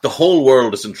Erling, the whole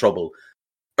world is in trouble.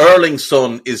 Erling's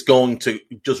son is going to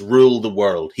just rule the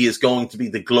world. He is going to be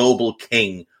the global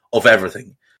king of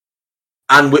everything.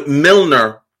 And with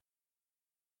Milner,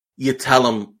 you tell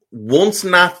him, once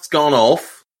Nat's gone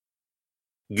off,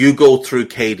 you go through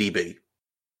KDB.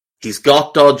 He's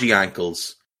got dodgy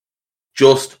ankles.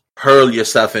 Just hurl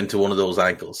yourself into one of those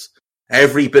ankles.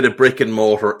 Every bit of brick and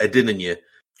mortar in you,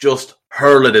 just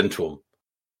hurl it into him.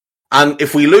 And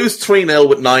if we lose 3-0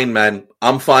 with 9 men,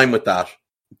 I'm fine with that.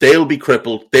 They'll be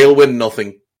crippled. They'll win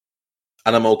nothing.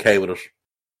 And I'm okay with it.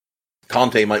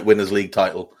 Conte might win his league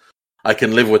title. I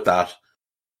can live with that.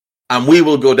 And we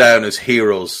will go down as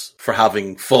heroes for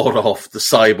having fought off the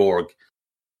cyborg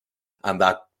and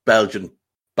that Belgian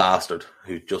bastard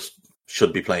who just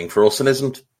should be playing for us and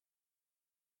isn't.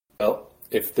 Well,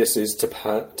 if this is to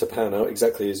pan out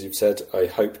exactly as you've said, I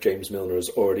hope James Milner has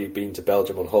already been to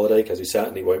Belgium on holiday, because he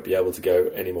certainly won't be able to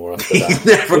go anymore after that. He's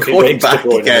never going back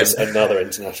again. Another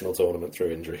international tournament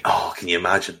through injury. Oh, can you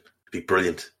imagine? It'd be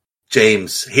brilliant.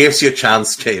 James, here's your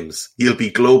chance, James. You'll be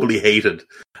globally hated.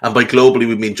 And by globally,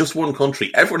 we mean just one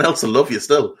country. Everyone else will love you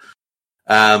still.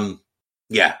 I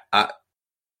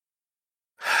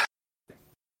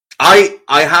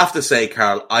have to say,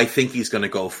 Carl, I think he's going to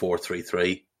go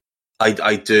 4-3-3.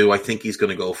 I do. I think he's going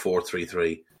to go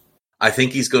 4-3-3. I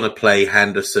think he's going to play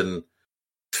Henderson,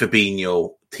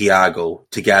 Fabinho, Thiago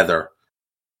together,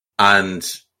 and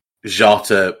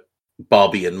Jota,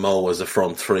 Bobby and Mo as a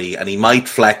front 3. And he might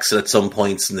flex it at some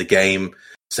points in the game.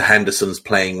 So Henderson's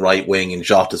playing right wing and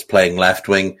Jota's playing left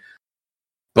wing.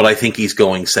 But I think he's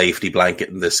going safety blanket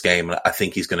in this game. I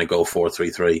think he's going to go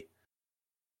 4-3-3.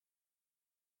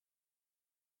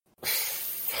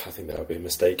 think that would be a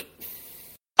mistake.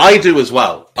 I do as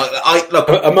well. I look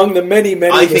among the many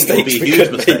mistakes we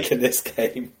could mistake. make in this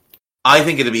game. I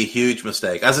think it'd be a huge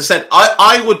mistake. As I said,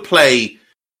 I would play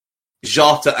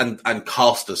Jota and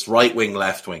Costas right wing,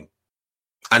 left wing,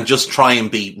 and just try and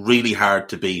be really hard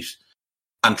to beat,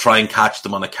 and try and catch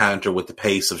them on a counter with the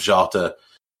pace of Jota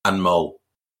and Mo.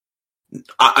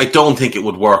 I don't think it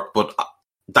would work, but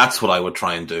that's what I would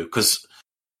try and do, because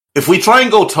if we try and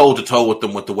go toe to toe with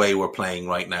them with the way we're playing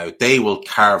right now, they will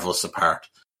carve us apart.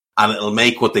 And it'll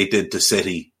make what they did to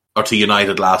City or to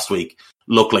United last week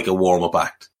look like a warm-up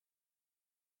act.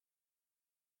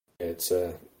 It's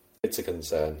a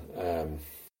concern.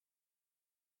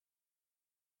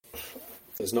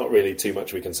 There's not really too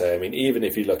much we can say. I mean, even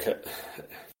if you look at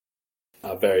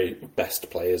our very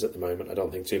best players at the moment, I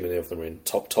don't think too many of them are in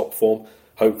top form.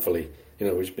 Hopefully,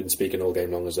 we've been speaking all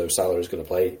game long as though Salah is going to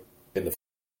play in the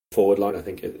forward line. I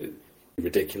think it'd be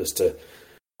ridiculous to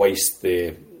waste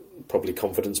the probably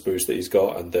confidence boost that he's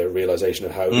got and the realisation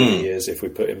of how good he is if we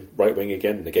put him right wing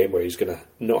again in a game where he's going to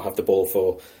not have the ball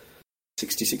for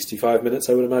 60-65 minutes,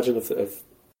 I would imagine,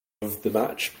 of the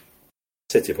match.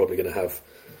 City are probably going to have,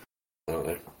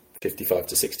 55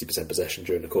 to 60% possession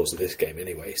during the course of this game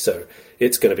anyway, so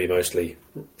it's going to be mostly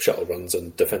shuttle runs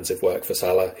and defensive work for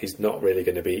Salah. He's not really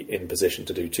going to be in position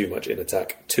to do too much in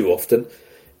attack too often.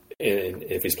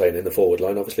 If he's playing in the forward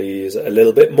line, obviously he is a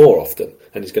little bit more often,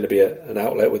 and he's going to be an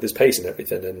outlet with his pace and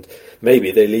everything, and maybe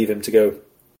they leave him to go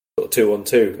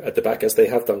 2-on-2 at the back, as they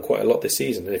have done quite a lot this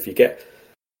season. And if you get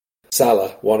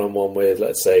Salah one-on-one with,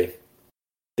 let's say,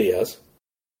 Diaz,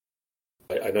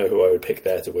 I know who I would pick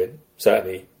there to win,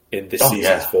 certainly in this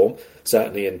season's form,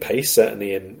 certainly in pace,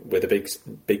 certainly with a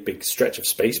big stretch of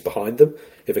space behind them.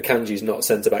 If Akanji's not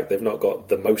centre-back, they've not got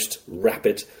the most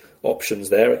rapid options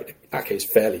there. Ake is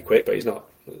fairly quick, but he's not.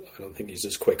 I don't think he's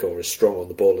as quick or as strong on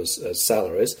the ball as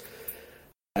Salah is.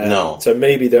 No. So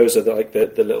maybe those are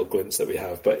the little glints that we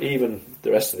have. But even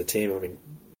the rest of the team, I mean,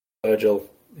 Virgil,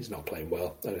 he's not playing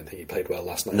well. I don't think he played well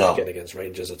last night again against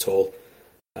Rangers at all.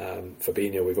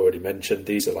 Fabinho, we've already mentioned.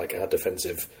 These are like our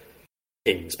defensive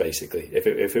kings, basically.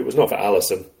 If it was not for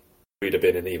Alisson, we'd have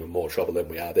been in even more trouble than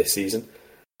we are this season.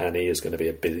 And he is going to be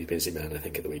a busy man, I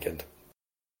think, at the weekend.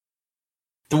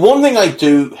 The one thing I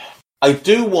do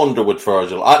wonder with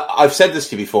Virgil, I've said this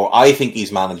to you before, I think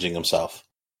he's managing himself.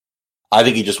 I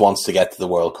think he just wants to get to the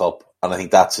World Cup, and I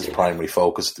think that's his primary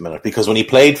focus at the minute. Because when he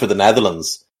played for the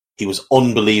Netherlands, he was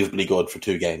unbelievably good for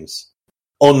 2 games.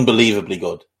 Unbelievably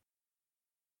good.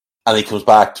 And he comes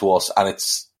back to us, and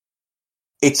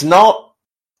it's not,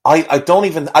 I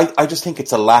just think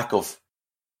it's a lack of,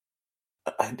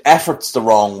 effort's the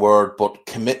wrong word, but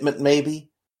commitment maybe.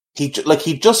 He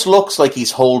just looks like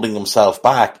he's holding himself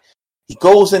back. He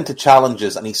goes into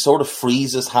challenges and he sort of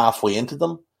freezes halfway into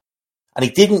them. And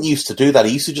he didn't used to do that.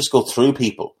 He used to just go through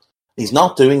people. He's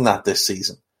not doing that this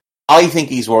season. I think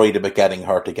he's worried about getting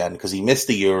hurt again because he missed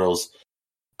the Euros,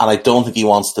 and I don't think he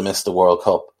wants to miss the World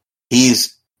Cup.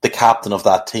 He's the captain of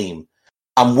that team.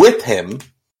 And with him,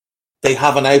 they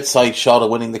have an outside shot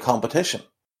of winning the competition.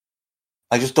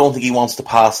 I just don't think he wants to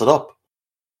pass it up.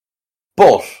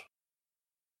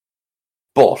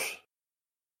 But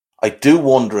I do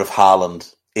wonder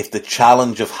if the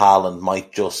challenge of Haaland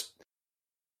might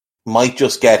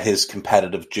just get his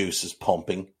competitive juices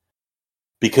pumping.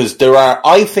 Because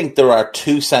I think there are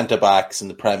 2 centre-backs in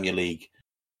the Premier League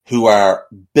who are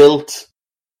built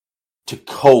to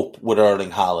cope with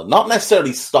Erling Haaland. Not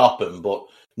necessarily stop him, but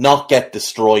not get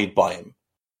destroyed by him.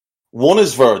 One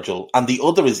is Virgil, and the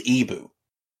other is Ibu.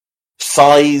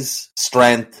 Size,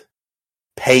 strength,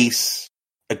 pace,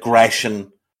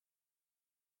 aggression.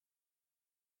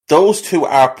 Those 2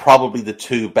 are probably the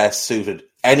 2 best suited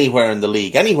anywhere in the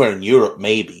league, anywhere in Europe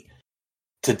maybe,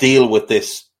 to deal with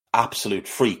this absolute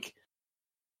freak.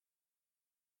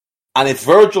 And if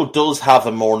Virgil does have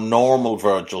a more normal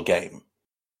Virgil game,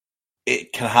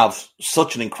 it can have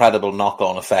such an incredible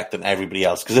knock-on effect on everybody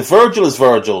else. Because if Virgil is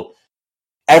Virgil,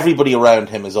 everybody around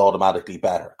him is automatically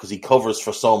better because he covers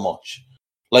for so much.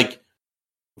 Like,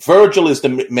 Virgil is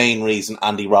the main reason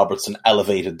Andy Robertson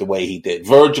elevated the way he did.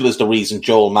 Virgil is the reason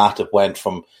Joel Matip went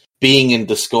from being in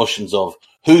discussions of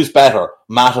who's better,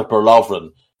 Matip or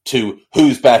Lovren, to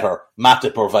who's better,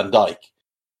 Matip or Van Dijk.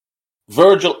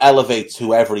 Virgil elevates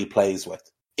whoever he plays with,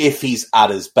 if he's at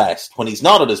his best. When he's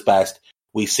not at his best,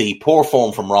 we see poor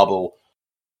form from Robbo,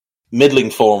 middling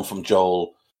form from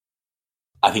Joel.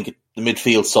 I think the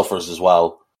midfield suffers as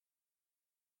well.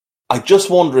 I just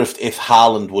wonder if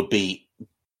Haaland would be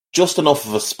just enough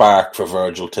of a spark for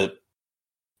Virgil to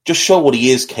just show what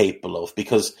he is capable of,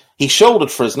 because he showed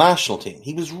it for his national team.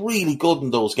 He was really good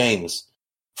in those games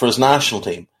for his national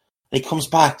team. And he comes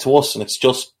back to us and it's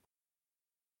just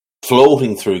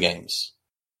floating through games.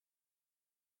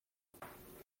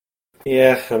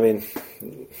 Yeah, I mean,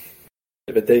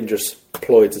 a dangerous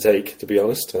ploy to take, to be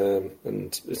honest.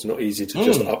 And it's not easy to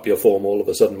just up your form all of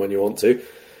a sudden when you want to.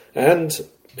 And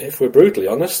if we're brutally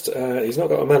honest, he's not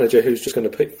got a manager who's just going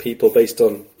to pick people based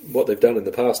on what they've done in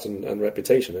the past and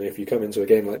reputation. And if you come into a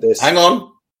game like this... Hang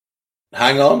on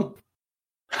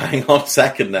a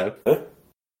second now. Huh?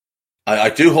 I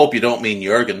do hope you don't mean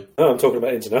Jurgen. No, I'm talking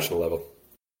about international level.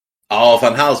 Oh,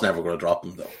 Van Gaal's never going to drop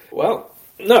him, though. Well,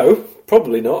 no,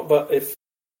 probably not. But if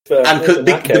and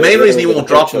the main reason he won't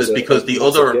drop him is because the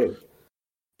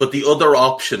other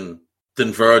option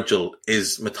than Virgil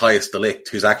is Matthias de Ligt,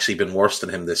 who's actually been worse than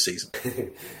him this season.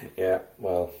 Yeah,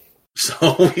 well.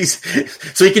 So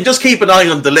he can just keep an eye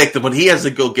on de Ligt, and when he has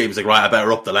a good game, he's like, right, I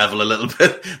better up the level a little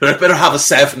bit. I better have a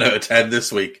 7 out of 10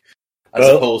 this week, as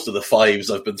opposed to the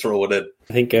 5s I've been throwing in.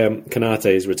 I think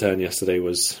Konate's return yesterday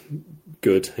was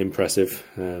good, impressive,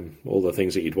 all the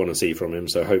things that you'd want to see from him.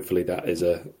 So hopefully that is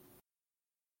of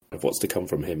what's to come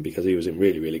from him, because he was in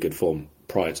really, really good form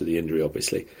prior to the injury,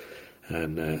 obviously.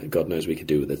 And God knows we could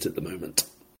do with it at the moment.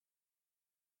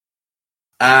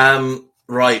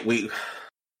 Right, we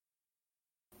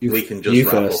can just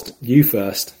wrap first. up. You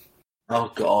first.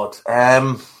 Oh, God.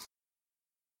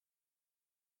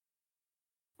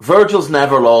 Virgil's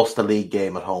never lost a league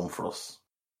game at home for us.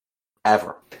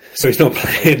 Ever. So he's not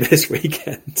playing this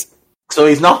weekend. So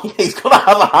he's going to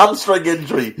have a hamstring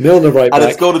injury. Milner right back,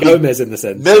 it's going to Gomez in the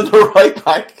centre. Milner right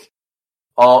back.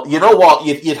 Oh, you know what?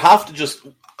 You'd have to just...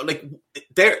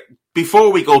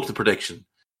 before we go to the prediction,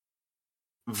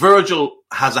 Virgil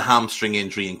has a hamstring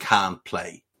injury and can't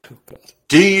play. Oh, God.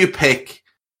 Do you pick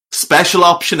special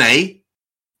option A,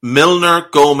 Milner,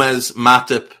 Gomez,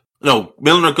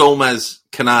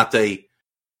 Konate,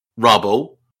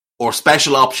 Robbo, or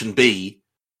special option B,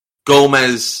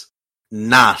 Gomez,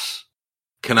 Nat,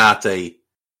 Konate,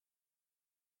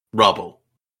 Robbo?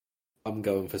 I'm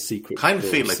going for secret. Kind of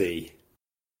feel like C.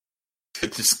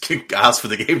 Just ask for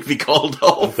the game to be called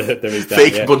off. There is that,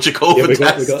 Fake bunch of COVID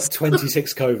tests. We got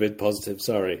 26 COVID positive.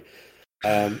 Sorry.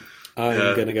 I'm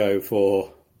going to go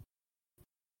for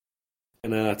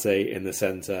Konate in the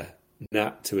centre,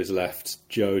 Nat to his left,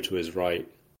 Joe to his right,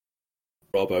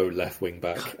 Robbo left wing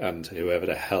back, and whoever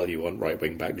the hell you want right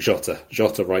wing back, Jota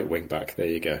right wing back. There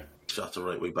you go. Jota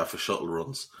right wing back for shuttle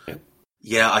runs.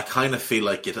 Yeah, I kind of feel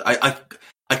like it. I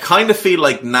kind of feel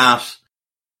like Nat,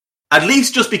 at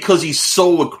least just because he's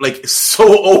so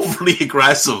overly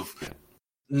aggressive.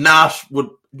 Nat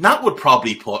would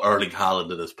probably put Erling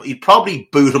Haaland in this. He'd probably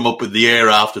boot him up in the air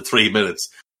after 3 minutes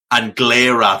and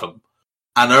glare at him.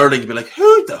 And Erling would be like,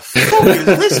 who the fuck is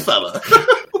this fella?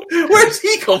 Where's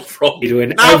he come from? He'd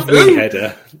win every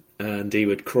header, and he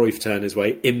would Cruyff turn his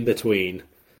way in between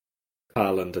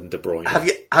Haaland and De Bruyne.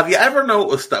 Have you ever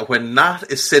noticed that when Nat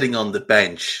is sitting on the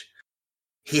bench,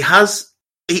 he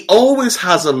always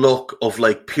has a look of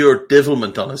like pure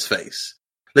devilment on his face?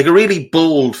 Like a really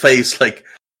bold face, like,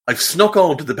 I've snuck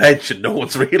onto the bench and no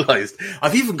one's realised.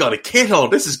 I've even got a kit on.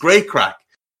 This is great crack.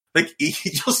 Like,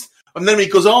 and then when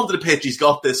he goes onto the pitch, he's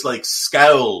got this like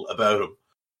scowl about him.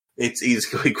 He's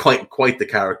quite the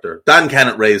character. Dan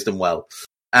Kennett raised him well.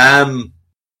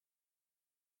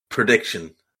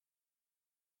 Prediction.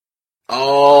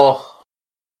 3-1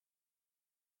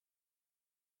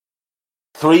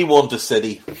 to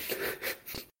City.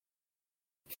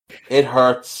 It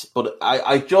hurts, but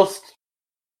I just...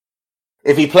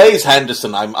 If he plays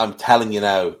Henderson, I'm telling you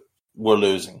now, we're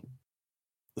losing.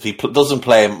 If he doesn't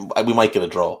play him, we might get a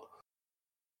draw.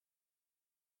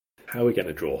 How are we going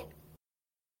to draw?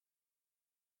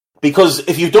 Because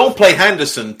if you don't play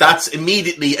Henderson, that's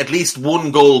immediately at least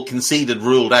one goal conceded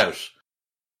ruled out.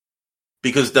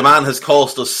 Because the man has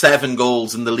cost us 7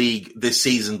 goals in the league this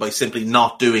season by simply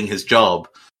not doing his job,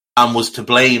 and was to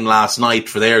blame last night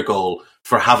for their goal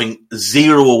for having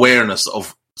zero awareness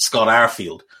of Scott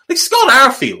Arfield. Like, Scott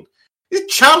Arfield, he's a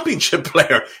championship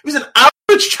player. He was an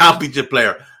average championship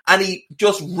player, and he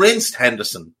just rinsed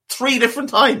Henderson 3 different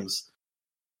times.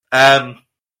 And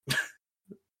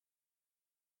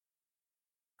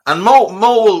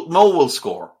Mo will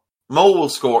score. Mo will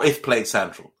score if played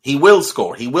central. He will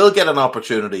score. He will get an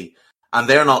opportunity, and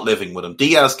they're not living with him.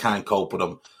 Diaz can't cope with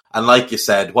him. And like you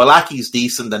said, while Aki's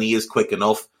decent and he is quick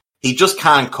enough, he just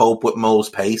can't cope with Mo's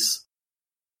pace.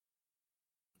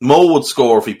 Mo would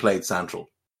score if he played central.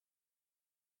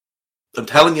 I'm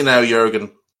telling you now,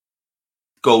 Jurgen,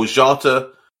 go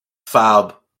Jota,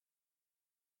 Fab,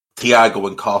 Thiago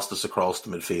and Costas across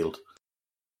the midfield.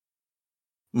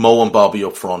 Mo and Bobby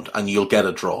up front, and you'll get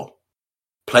a draw.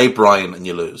 Play Brian and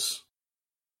you lose.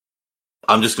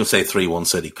 I'm just going to say 3-1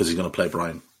 City because he's going to play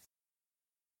Brian.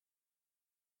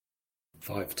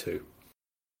 5-2.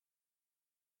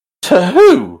 To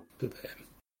who? To them.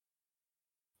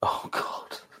 Oh,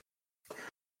 God.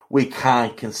 We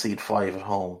can't concede 5 at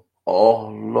home. Oh,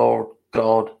 Lord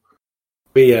God.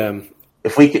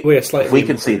 If we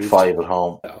concede 5 at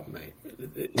home. Oh, mate.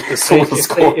 If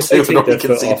they take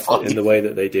their foot off in the way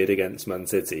that they did against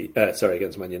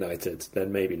against Man United,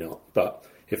 then maybe not. But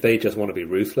if they just want to be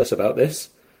ruthless about this,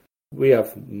 we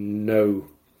have no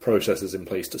processes in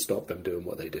place to stop them doing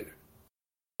what they do.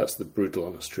 That's the brutal,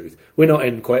 honest truth. We're not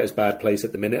in quite as bad place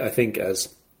at the minute, I think,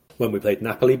 as when we played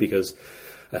Napoli, because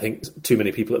I think too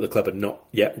many people at the club had not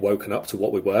yet woken up to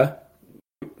what we were.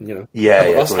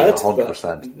 Us had,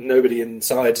 100%. Nobody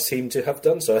inside seemed to have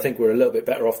done, so I think we're a little bit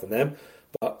better off than them.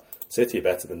 But City are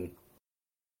better than.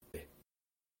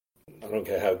 I don't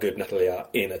care how good Napoli are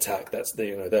in attack.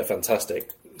 They're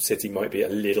fantastic. City might be a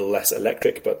little less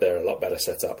electric, but they're a lot better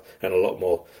set up and a lot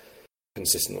more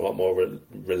consistent, a lot more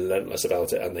relentless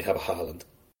about it, and they have a Haaland.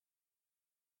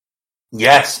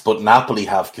 Yes, but Napoli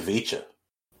have Kavica,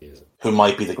 who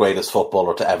might be the greatest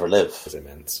footballer to ever live. It's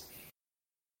immense.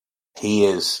 He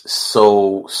is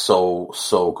so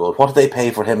good. What did they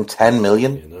pay for him? 10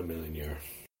 million? Yeah, 9 million euro.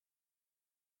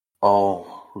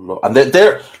 Oh, Lord. And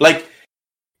they're like,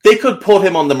 they could put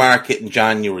him on the market in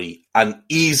January and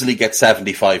easily get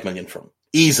 75 million from him.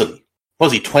 Easily.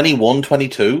 Was he 21,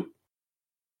 22?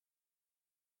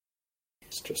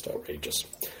 It's just outrageous.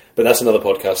 But that's another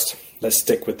podcast. Let's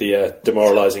stick with the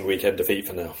demoralising weekend defeat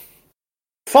for now.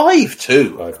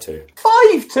 5-2. 5-2.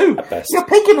 5-2. At best. You're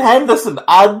picking Henderson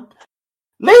and,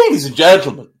 ladies and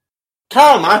gentlemen,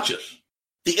 Karl Matchett,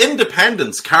 the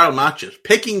Independents, Karl Matchett,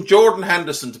 picking Jordan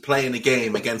Henderson to play in a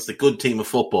game against a good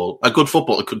football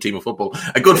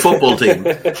team,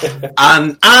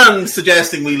 and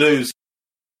suggesting we lose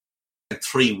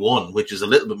 3-1, which is a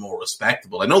little bit more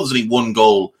respectable. I know there's only one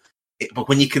goal, but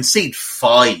when you concede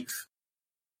 5,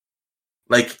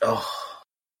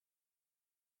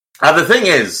 and the thing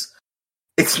is,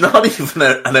 it's not even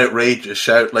an outrageous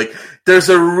shout. Like, there's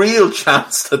a real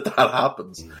chance that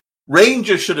happens.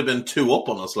 Rangers should have been 2 up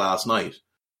on us last night.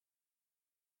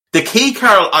 The key,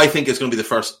 Carl, I think, is going to be the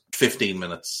first 15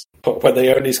 minutes. When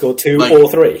they only scored 2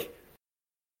 or 3?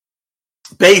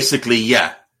 Basically,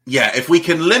 yeah. Yeah, if we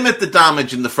can limit the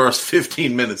damage in the first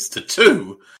 15 minutes to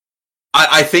 2,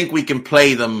 I think we can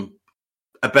play them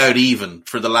about even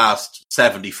for the last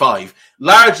 75.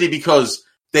 Largely because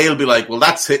they'll be like, well,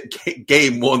 that's it.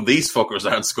 Game 1, these fuckers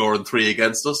aren't scoring 3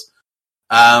 against us.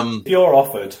 If you're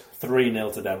offered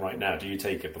 3-0 to them right now, do you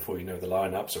take it before you know the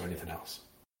lineups or anything else?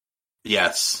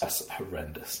 Yes. That's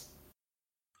horrendous.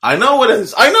 I know it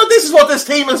is. I know this is what this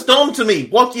team has done to me.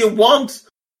 What do you want?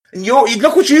 And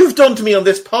look what you've done to me on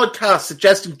this podcast,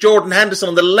 suggesting Jordan Henderson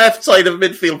on the left side of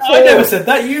midfield. I never said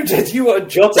that. You did. You wanted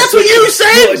Jota. That's what you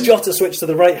said. You wanted Jota switch to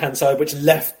the right hand side, which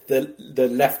left the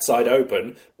left side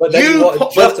open. But then you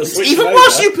wanted Jota switch. Even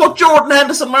worse, you put Jordan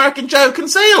Henderson marking Joe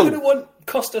Cancelo. You didn't want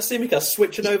Costa Simica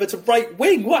switching over to right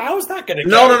wing. How's that going to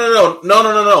go?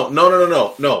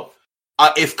 No.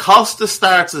 If Costa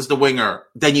starts as the winger,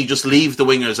 then you just leave the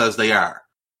wingers as they are.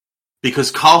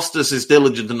 Because Costas is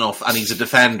diligent enough and he's a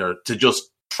defender to just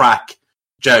track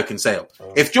Joe Cancelo.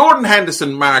 Oh. If Jordan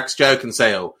Henderson marks Joe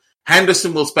Cancelo,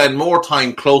 Henderson will spend more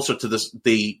time closer to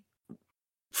the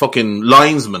fucking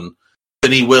linesman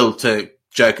than he will to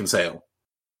Joe Cancelo.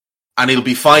 And he'll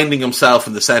be finding himself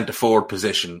in the centre forward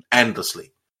position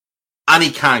endlessly. And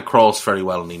he can't cross very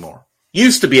well anymore.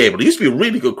 Used to be a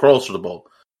really good crosser of the ball.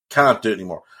 Can't do it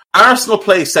anymore. Arsenal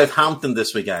play Southampton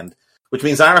this weekend, which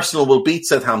means Arsenal will beat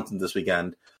Southampton this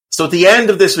weekend. So at the end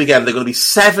of this weekend, they're going to be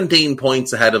 17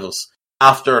 points ahead of us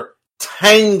after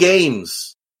 10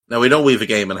 games. Now, we know we have a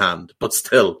game in hand, but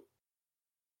still.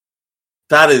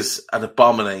 That is an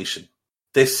abomination.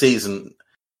 This season,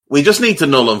 we just need to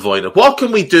null and void it. What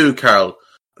can we do, Carl?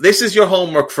 This is your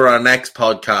homework for our next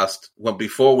podcast,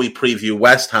 before we preview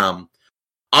West Ham.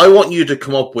 I want you to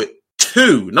come up with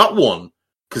 2, not 1,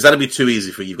 because that'd be too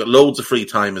easy for you. You've got loads of free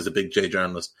time as a big J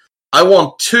journalist. I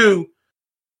want 2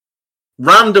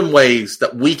 random ways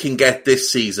that we can get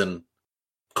this season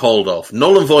called off.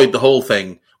 Null and void the whole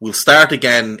thing. We'll start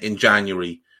again in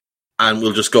January and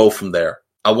we'll just go from there.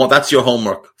 That's your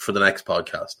homework for the next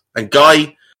podcast. And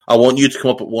Guy, I want you to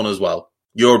come up with 1 as well.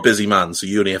 You're a busy man, so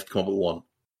you only have to come up with 1.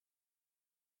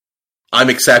 I'm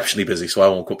exceptionally busy, so I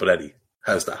won't come up with any.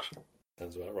 How's that?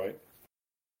 Sounds about right.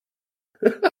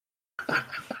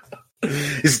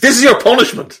 This is your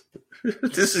punishment.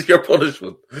 This is your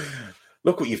punishment.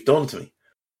 Look what you've done to me.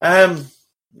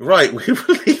 Right, we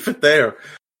will leave it there.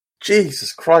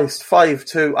 Jesus Christ,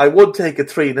 5-2. I would take a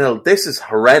 3-0. This is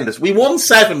horrendous. We won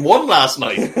 7-1 last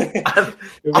night. It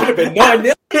would have been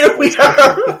 9-0. Here we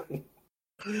are.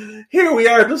 Here we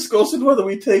are discussing whether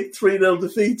we take 3-0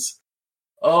 defeats.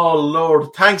 Oh,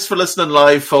 Lord. Thanks for listening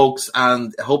live, folks,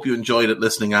 and I hope you enjoyed it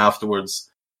listening afterwards.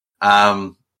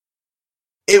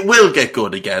 It will get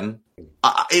good again.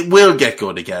 It will get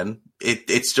good again.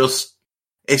 It's just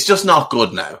not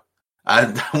good now.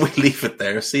 And we leave it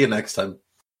there. See you next time.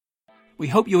 We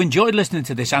hope you enjoyed listening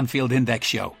to this Anfield Index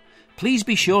show. Please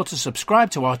be sure to subscribe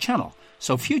to our channel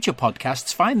so future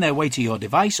podcasts find their way to your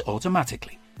device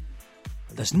automatically.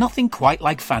 There's nothing quite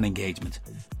like fan engagement,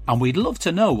 and we'd love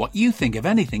to know what you think of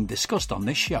anything discussed on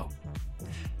this show.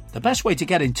 The best way to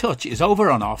get in touch is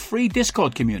over on our free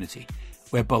Discord community,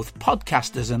 where both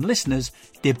podcasters and listeners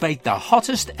debate the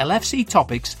hottest LFC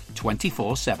topics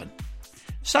 24/7.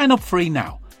 Sign up free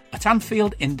now at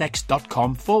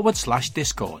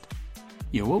AnfieldIndex.com/Discord.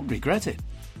 You won't regret it.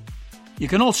 You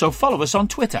can also follow us on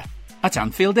Twitter at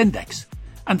Anfield Index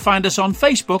and find us on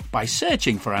Facebook by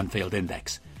searching for Anfield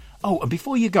Index. Oh, and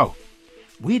before you go,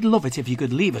 we'd love it if you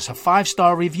could leave us a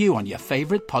 5-star review on your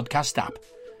favourite podcast app.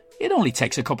 It only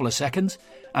takes a couple of seconds,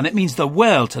 and it means the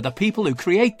world to the people who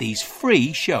create these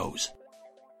free shows.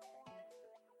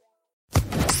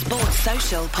 Sports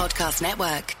Social Podcast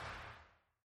Network.